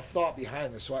a lot of thought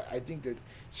behind this. So I think that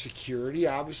security,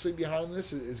 obviously, behind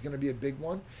this is going to be a big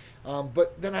one.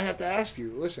 But then I have to ask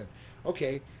you, listen,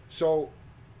 okay, so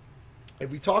if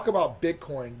we talk about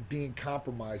Bitcoin being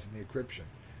compromised in the encryption,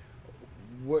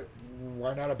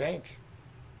 why not a bank?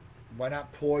 Why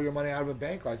not pull your money out of a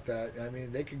bank like that? I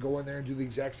mean, they could go in there and do the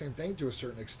exact same thing to a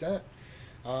certain extent.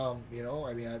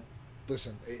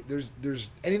 Listen,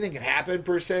 there's anything can happen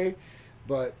per se,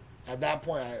 but at that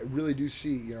point, I really do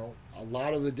see, a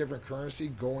lot of the different currency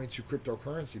going to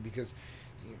cryptocurrency, because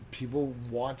people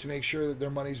want to make sure that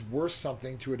their money's worth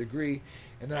something to a degree.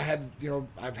 And then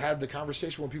I've had the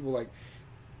conversation with people like,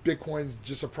 Bitcoin's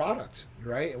just a product,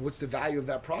 right? And what's the value of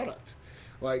that product?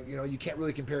 Like, you can't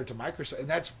really compare it to Microsoft. And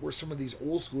that's where some of these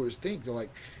old schoolers think. They're like,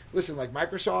 listen, like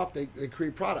Microsoft, they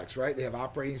create products, right? They have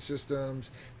operating systems,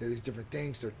 they have these different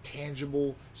things. They're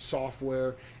tangible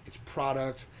software, it's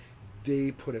product.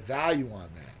 They put a value on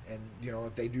that. And,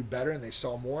 if they do better and they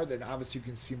sell more, then obviously you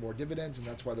can see more dividends, and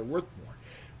that's why they're worth more.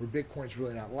 Where Bitcoin's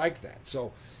really not like that.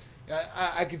 So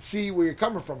I can see where you're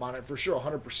coming from on it for sure,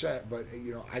 100%. But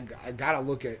I gotta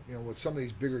look at what some of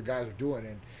these bigger guys are doing,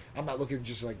 and I'm not looking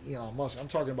just like Elon Musk. I'm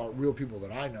talking about real people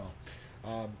that I know.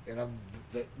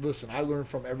 Listen, I learn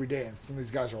from every day, and some of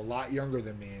these guys are a lot younger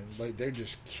than me, and like they're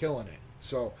just killing it.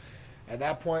 So at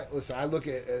that point, listen, I look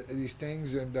at these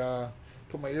things and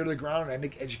put my ear to the ground, and I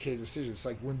make educated decisions.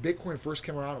 Like when Bitcoin first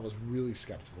came around, I was really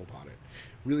skeptical about it.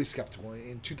 Really skeptical.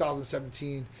 In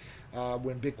 2017,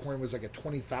 when Bitcoin was like at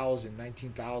 20,000,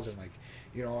 19,000,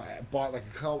 I bought like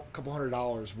a couple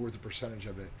 $100 worth of percentage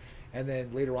of it. And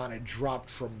then later on, it dropped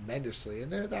tremendously.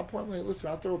 And then at that point, I'm like, listen,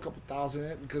 I'll throw a couple thousand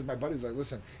in it, because my buddy's like,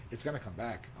 listen, it's going to come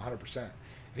back 100%.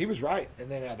 And he was right.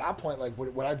 And then at that point, like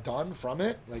what I've done from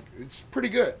it, like it's pretty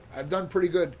good. I've done pretty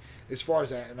good as far as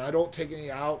that. And I don't take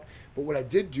any out. But what I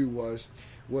did do was,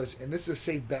 and this is a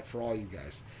safe bet for all you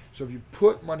guys. So if you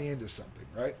put money into something,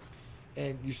 right,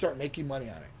 and you start making money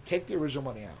on it, take the original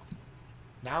money out.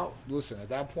 Now, listen, at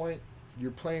that point,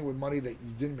 you're playing with money that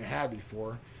you didn't even have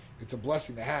before. It's a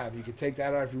blessing to have. You can take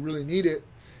that out if you really need it,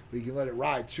 but you can let it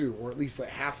ride too, or at least let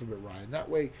half of it ride. And that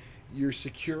way, you're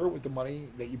secure with the money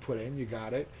that you put in. You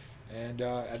got it. And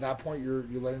at that point, you're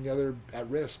letting the other at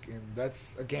risk, and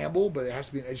that's a gamble, but it has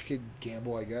to be an educated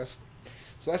gamble, I guess.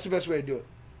 So that's the best way to do it.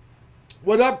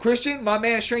 What up, Christian? My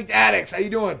man, Strength Addicts. How you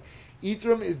doing?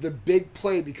 Ethereum is the big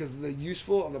play because of the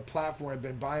useful of the platform. I've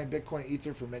been buying Bitcoin and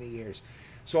Ether for many years.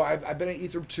 So I've been at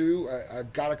Ethereum too.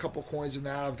 I've got a couple coins in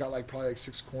that. I've got probably like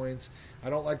 6 coins. I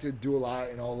don't like to do a lot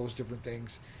in all those different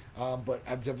things. But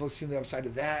I've definitely seen the upside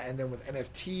of that. And then with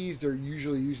NFTs, they're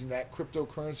usually using that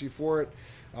cryptocurrency for it.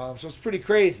 So it's pretty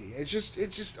crazy. It's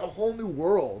just a whole new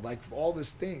world, like all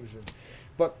these things.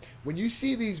 But when you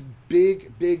see these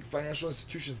big financial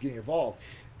institutions getting involved,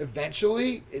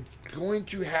 eventually it's going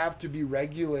to have to be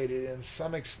regulated in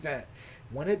some extent.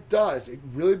 When it does, it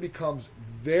really becomes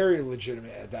very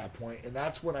legitimate at that point, and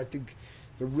that's when I think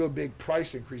the real big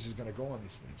price increase is going to go on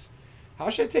these things. How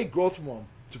should I take growth hormone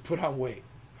to put on weight?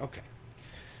 Okay.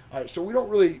 All right, so we don't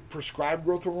really prescribe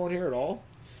growth hormone here at all.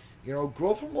 You know,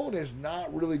 growth hormone is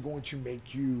not really going to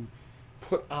make you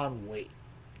put on weight.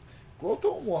 Growth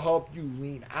hormone will help you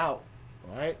lean out,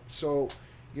 all right? So,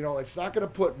 you know, it's not going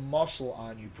to put muscle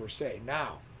on you per se.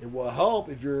 Now, it will help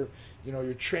if you're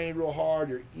training real hard,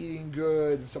 you're eating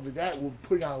good and stuff like that. We're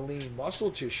putting on lean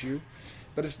muscle tissue,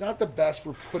 but it's not the best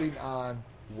for putting on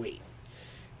weight.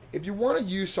 If you want to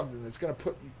use something that's going to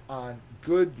put on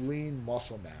good lean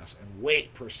muscle mass and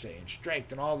weight per se and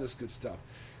strength and all this good stuff,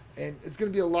 and it's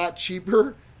going to be a lot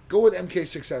cheaper, go with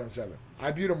MK677,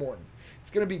 Ibutamoren.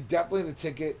 It's going to be definitely the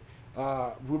ticket.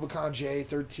 Rubicon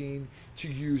J13 to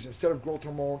use instead of growth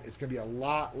hormone. It's going to be a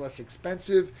lot less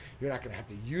expensive. You're not going to have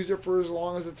to use it for as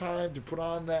long as a time to put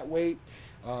on that weight.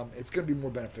 It's going to be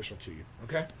more beneficial to you.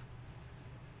 Okay.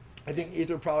 I think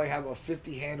Ether probably have a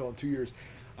 50 handle in 2 years.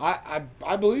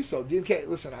 I believe so. DMK,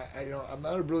 listen,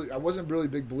 I wasn't really a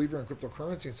big believer in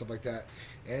cryptocurrency and stuff like that,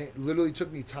 and it literally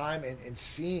took me time and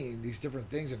seeing these different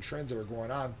things and trends that were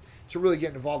going on to really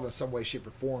get involved in some way, shape,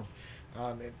 or form.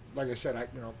 And like I said, I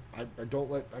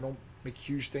don't make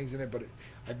huge things in it, but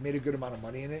I've made a good amount of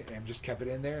money in it, and I've just kept it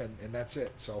in there, and that's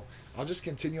it. So I'll just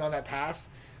continue on that path,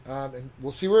 and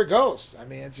we'll see where it goes. I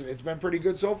mean, it's been pretty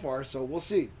good so far, so we'll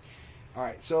see. All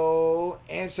right, so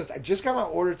Ange says, I just got my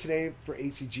order today for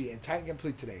ACG and Titan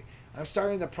Complete today. I'm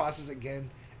starting the process again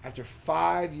after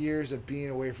 5 years of being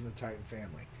away from the Titan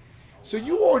family. So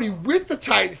you already with the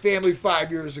Titan family 5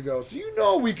 years ago, so you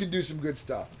know we can do some good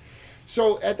stuff.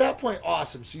 So at that point,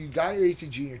 awesome. So you got your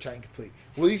ACG and your Titan Complete.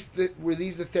 Were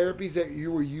these the therapies that you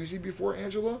were using before,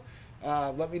 Angela?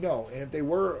 Let me know. And if they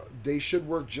were, they should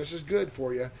work just as good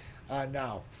for you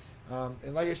now.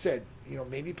 And like I said,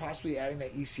 maybe possibly adding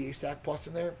that ECA Stack Plus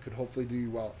in there could hopefully do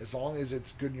you well, as long as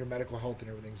it's good in your medical health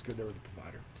and everything's good there with the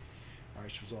provider. All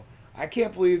right, Schwizzle. I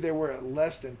can't believe they were at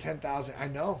less than 10,000. I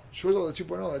know. Schwizzle, the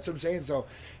 2.0, that's what I'm saying. So,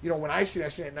 when I seen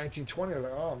it at 1920, I was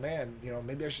like, oh, man,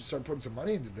 maybe I should start putting some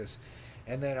money into this.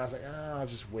 And then I was like, I'll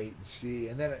just wait and see.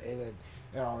 And then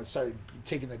I started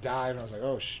taking the dive, and I was like,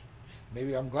 oh,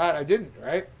 maybe I'm glad I didn't,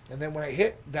 right? And then when I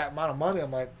hit that amount of money,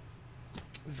 I'm like,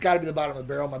 it's got to be the bottom of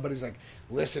the barrel. My buddy's like,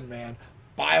 listen, man,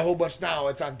 buy a whole bunch now.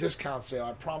 It's on discount sale.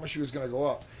 I promise you it's going to go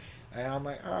up. And I'm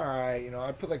like, all right,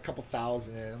 I put like a couple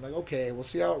thousand in. I'm like, okay, we'll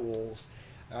see how it rolls.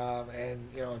 And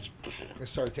it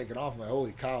started taking off. I'm like,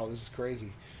 holy cow, this is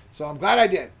crazy. So I'm glad I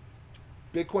did.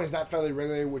 Bitcoin is not federally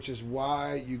regulated, which is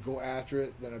why you go after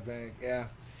it than a bank.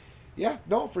 Yeah,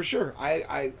 no, for sure.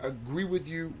 I agree with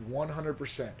you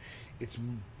 100%. It's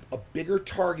a bigger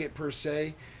target per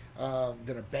se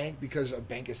than a bank because a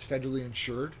bank is federally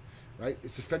insured, right?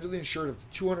 It's federally insured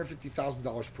up to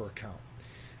 $250,000 per account.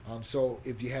 So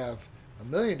if you have $1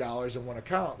 million in one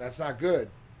account, that's not good,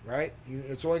 right?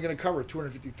 It's only going to cover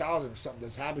 $250,000 if something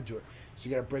does happen to it. So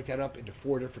you got to break that up into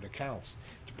 4 different accounts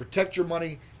to protect your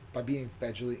money by being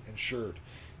federally insured.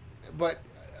 But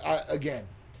again,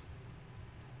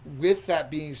 with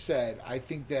that being said, I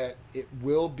think that it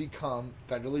will become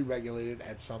federally regulated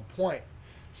at some point,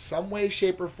 some way,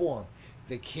 shape, or form.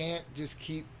 They can't just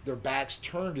keep their backs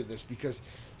turned to this because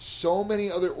so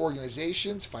many other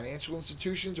organizations, financial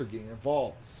institutions are getting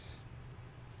involved.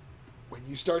 When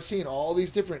you start seeing all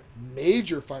these different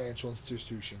major financial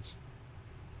institutions,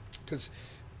 because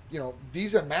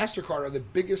Visa and MasterCard are the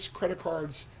biggest credit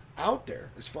cards out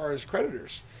there as far as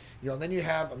creditors. And then you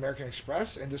have American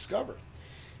Express and Discover.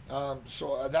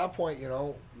 So at that point,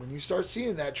 when you start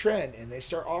seeing that trend and they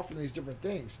start offering these different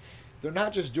things, they're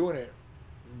not just doing it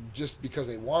just because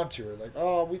they want to.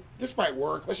 Or like, this might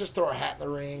work. Let's just throw our hat in the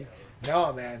ring.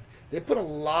 No, man. They put a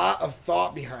lot of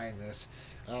thought behind this,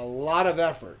 a lot of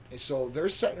effort. And so they're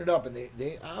setting it up, and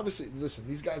they obviously, listen,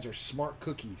 these guys are smart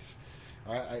cookies.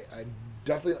 I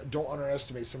definitely don't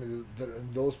underestimate somebody that are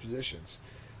in those positions.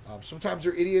 Sometimes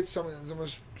they're idiots, some of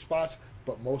those spots,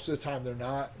 but most of the time they're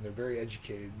not, and they're very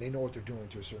educated. And they know what they're doing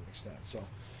to a certain extent. So,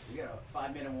 We got a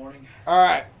 5-minute warning. all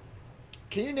right.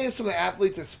 Can you name some of the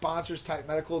athletes that sponsors Titan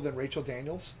Medical than Rachel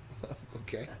Daniels?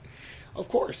 Okay, of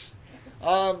course.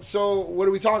 So what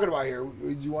are we talking about here?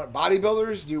 Do you want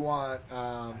bodybuilders? Do you want?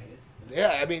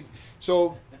 Yeah, I mean,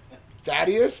 so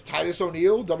Titus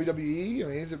O'Neil, WWE. I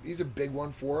mean, he's a big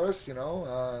one for us. You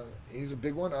know, he's a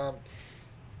big one.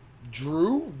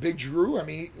 Big Drew. I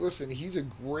mean, listen, he's a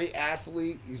great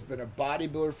athlete. He's been a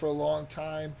bodybuilder for a long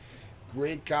time.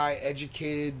 Great guy,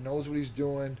 educated, knows what he's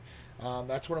doing.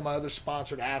 That's one of my other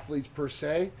sponsored athletes per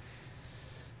se.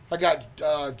 I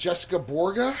got Jessica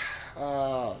Borga.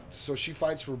 So she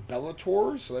fights for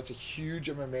Bellator. So that's a huge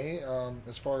MMA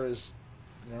as far as,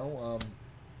 you know,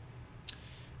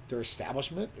 their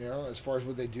establishment, you know, as far as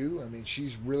what they do. I mean,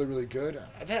 she's really, really good.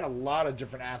 I've had a lot of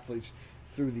different athletes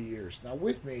through the years. Now,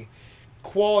 with me,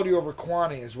 quality over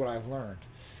quantity is what I've learned.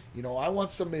 You know, I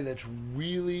want somebody that's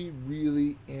really,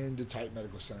 really into Titan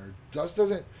Medical Center.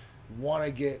 Doesn't want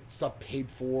to get stuff paid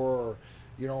for, or,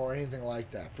 you know, or anything like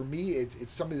that. For me,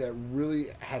 it's somebody that really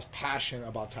has passion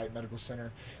about Titan Medical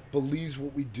Center, believes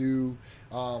what we do,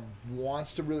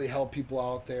 wants to really help people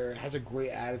out there, has a great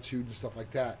attitude and stuff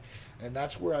like that. And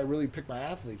that's where I really pick my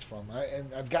athletes from.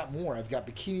 And I've got more. I've got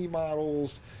bikini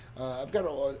models. I've got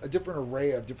a different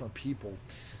array of different people.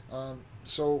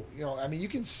 So, you know, I mean, you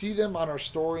can see them on our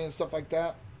story and stuff like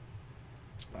that.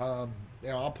 You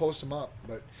know, I'll post them up.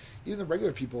 But even the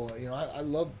regular people, you know, I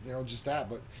love, you know, just that.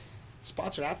 But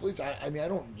sponsored athletes, I mean, I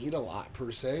don't need a lot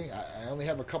per se. I only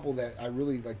have a couple that I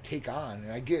really like take on.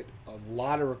 And I get a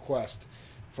lot of requests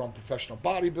from professional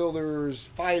bodybuilders,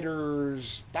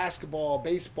 fighters, basketball,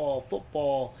 baseball,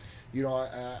 football. You know,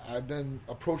 I've been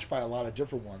approached by a lot of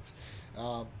different ones.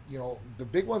 You know, the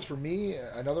big ones for me,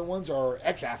 another ones are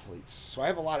ex-athletes. So I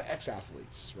have a lot of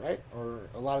ex-athletes, right? Or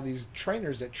a lot of these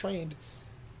trainers that trained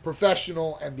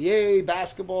professional NBA,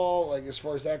 basketball, like as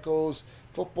far as that goes,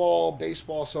 football,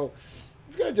 baseball. So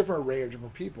we've got a different array of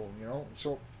different people, you know.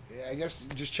 So I guess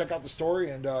you just check out the story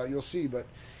and you'll see. But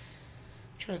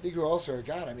I'm trying to think who else I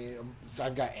got. I mean,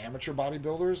 I've got amateur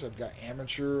bodybuilders. I've got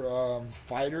amateur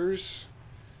fighters.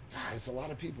 God, it's a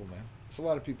lot of people, man. It's a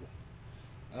lot of people.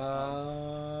 We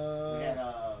had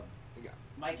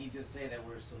Mikey just say that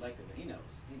we're selective, and he knows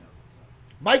what's up.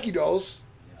 Mikey knows.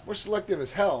 Yeah. We're selective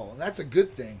as hell, and that's a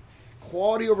good thing.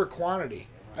 Quality over quantity.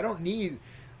 I don't need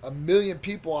a million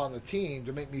people on the team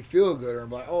to make me feel good or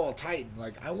like, oh, Titan.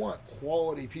 Like, I want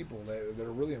quality people that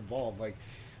are really involved. Like,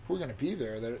 who are going to be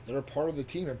there that are part of the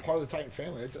team and part of the Titan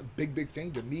family. It's a big, big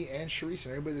thing to me and Sharice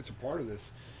and everybody that's a part of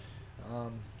this.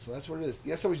 So that's what it is.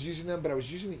 Yes, I was using them, but I was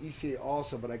using the ECA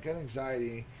also, but I got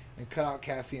anxiety and cut out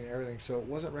caffeine and everything, so it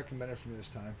wasn't recommended for me this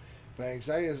time. But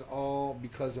anxiety is all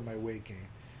because of my weight gain.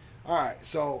 All right,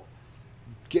 so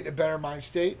getting a better mind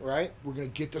state, right? We're going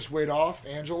to get this weight off,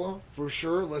 Angela, for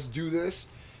sure. Let's do this,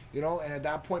 you know, and at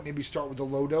that point, maybe start with the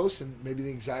low dose, and maybe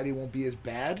the anxiety won't be as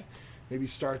bad. Maybe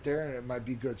start there, and it might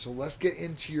be good. So let's get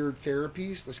into your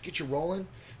therapies. Let's get you rolling.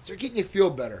 Start getting you feel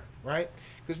better, right?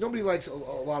 Because nobody likes a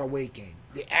lot of weight gain.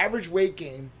 The average weight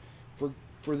gain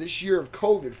for this year of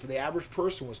COVID for the average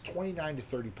person was 29 to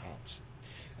 30 pounds.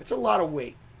 That's a lot of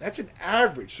weight. That's an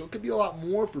average, so it could be a lot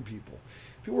more for people.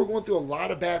 People are going through a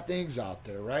lot of bad things out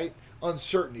there, right?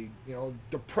 Uncertainty, you know,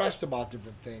 depressed about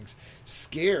different things,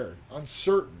 scared,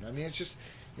 uncertain. I mean, it's just,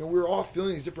 you know, we're all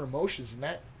feeling these different emotions, and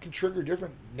that can trigger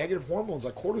different negative hormones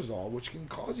like cortisol, which can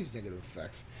cause these negative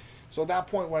effects. So at that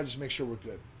point, we want to just make sure we're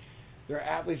good. There are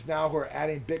athletes now who are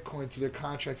adding Bitcoin to their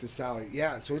contracts and salary.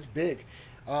 Yeah, so it's big.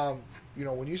 You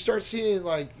know, when you start seeing,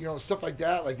 like, you know, stuff like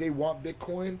that, like they want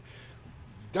Bitcoin,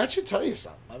 that should tell you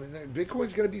something. I mean,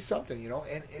 Bitcoin's going to be something, you know,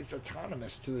 and it's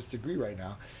autonomous to this degree right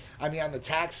now. I mean, on the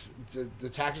taxes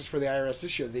for the IRS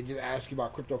this year, they did ask you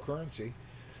about cryptocurrency,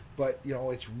 but, you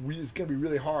know, it's going to be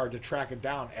really hard to track it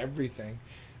down, everything.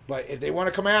 But if they want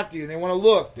to come after you and they want to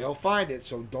look, they'll find it.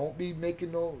 So don't be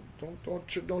making no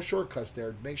shortcuts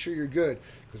there. Make sure you're good,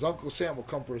 because Uncle Sam will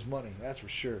come for his money. That's for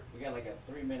sure. We got like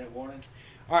a 3-minute warning.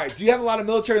 All right. Do you have a lot of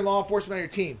military and law enforcement on your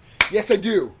team? Yes, I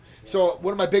do. So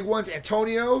one of my big ones,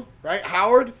 Antonio, right?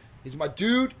 Howard, he's my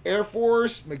dude. Air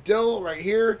Force, McDill, right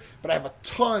here. But I have a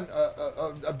ton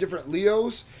of different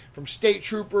Leos, from state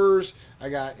troopers. I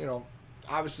got, you know,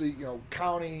 obviously, you know,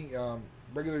 county,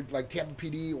 regular like Tampa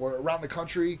PD or around the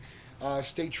country,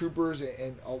 state troopers,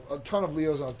 and a ton of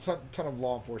Leos and a ton of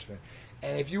law enforcement.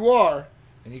 And if you are,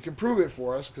 and you can prove it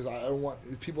for us, because I don't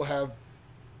want people have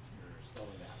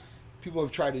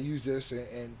tried to use this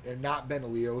and not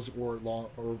been Leos or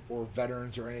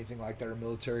veterans or anything like that, or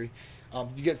military.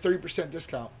 You get 30%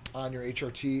 discount on your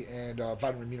HRT and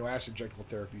vitamin amino acid injectable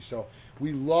therapy. So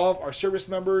we love our service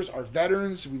members, our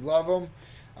veterans. We love them.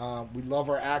 We love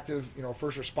our active,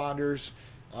 first responders.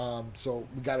 So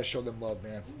we got to show them love,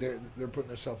 man. They're putting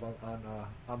themselves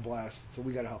on blast. So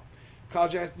we got to help.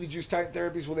 College athletes use Titan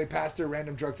therapies. Will they pass their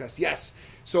random drug test? Yes.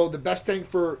 So the best thing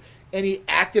for any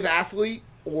active athlete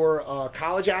or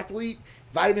college athlete,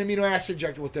 vitamin amino acid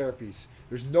injectable therapies.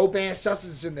 There's no banned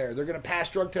substances in there. They're going to pass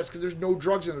drug tests because there's no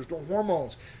drugs in there. There's no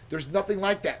hormones. There's nothing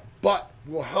like that. But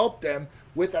will help them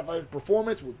with athletic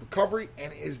performance, with recovery,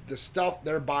 and is the stuff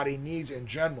their body needs in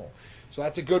general. So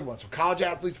that's a good one. So college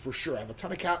athletes, for sure. I have a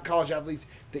ton of college athletes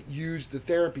that use the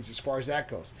therapies as far as that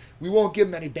goes. We won't give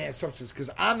them any banned substances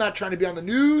because I'm not trying to be on the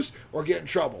news or get in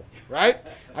trouble, right?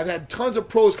 I've had tons of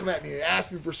pros come at me and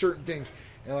ask me for certain things.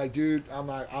 And like, dude,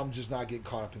 I'm just not getting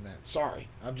caught up in that. Sorry.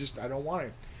 I don't want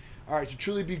it. All right, to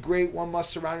truly be great, one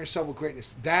must surround yourself with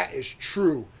greatness. That is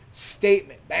true.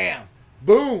 Statement. Bam.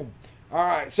 Boom. All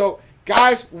right, so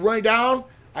guys, we're running down.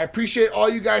 I appreciate all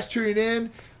you guys tuning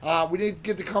in. We didn't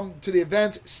get to come to the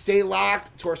event. Stay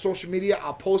locked to our social media.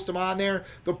 I'll post them on there.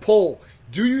 The poll.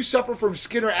 Do you suffer from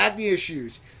skin or acne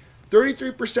issues?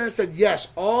 33% said yes,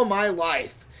 all my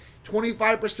life.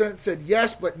 25% said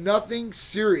yes, but nothing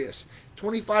serious.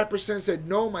 25% said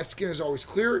no, my skin is always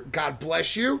clear. God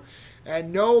bless you.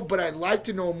 And no, but I'd like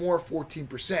to know more,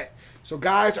 14%. So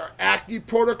guys, our acne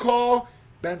protocol,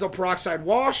 benzoyl peroxide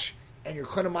wash, and your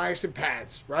clindamycin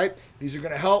pads, right? These are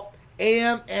going to help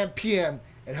AM and PM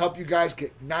and help you guys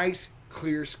get nice,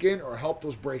 clear skin or help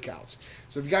those breakouts.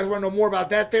 So if you guys want to know more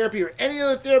about that therapy or any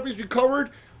other therapies we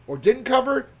covered or didn't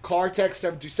cover, call or text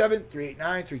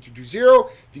 727-389-3220.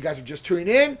 If you guys are just tuning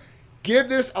in, give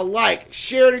this a like.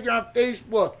 Share it if you're on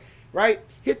Facebook, right?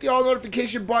 Hit the all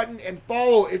notification button and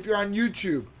follow if you're on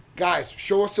YouTube. Guys,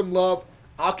 show us some love.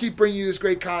 I'll keep bringing you this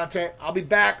great content. I'll be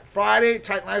back Friday,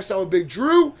 Titan Lifestyle with Big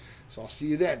Drew. So I'll see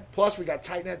you then. Plus, we got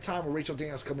Titan at Time with Rachel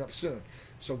Daniels coming up soon.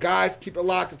 So guys, keep it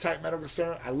locked to Titan Medical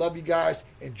Center. I love you guys.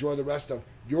 Enjoy the rest of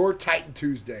your Titan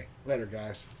Tuesday. Later,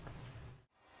 guys.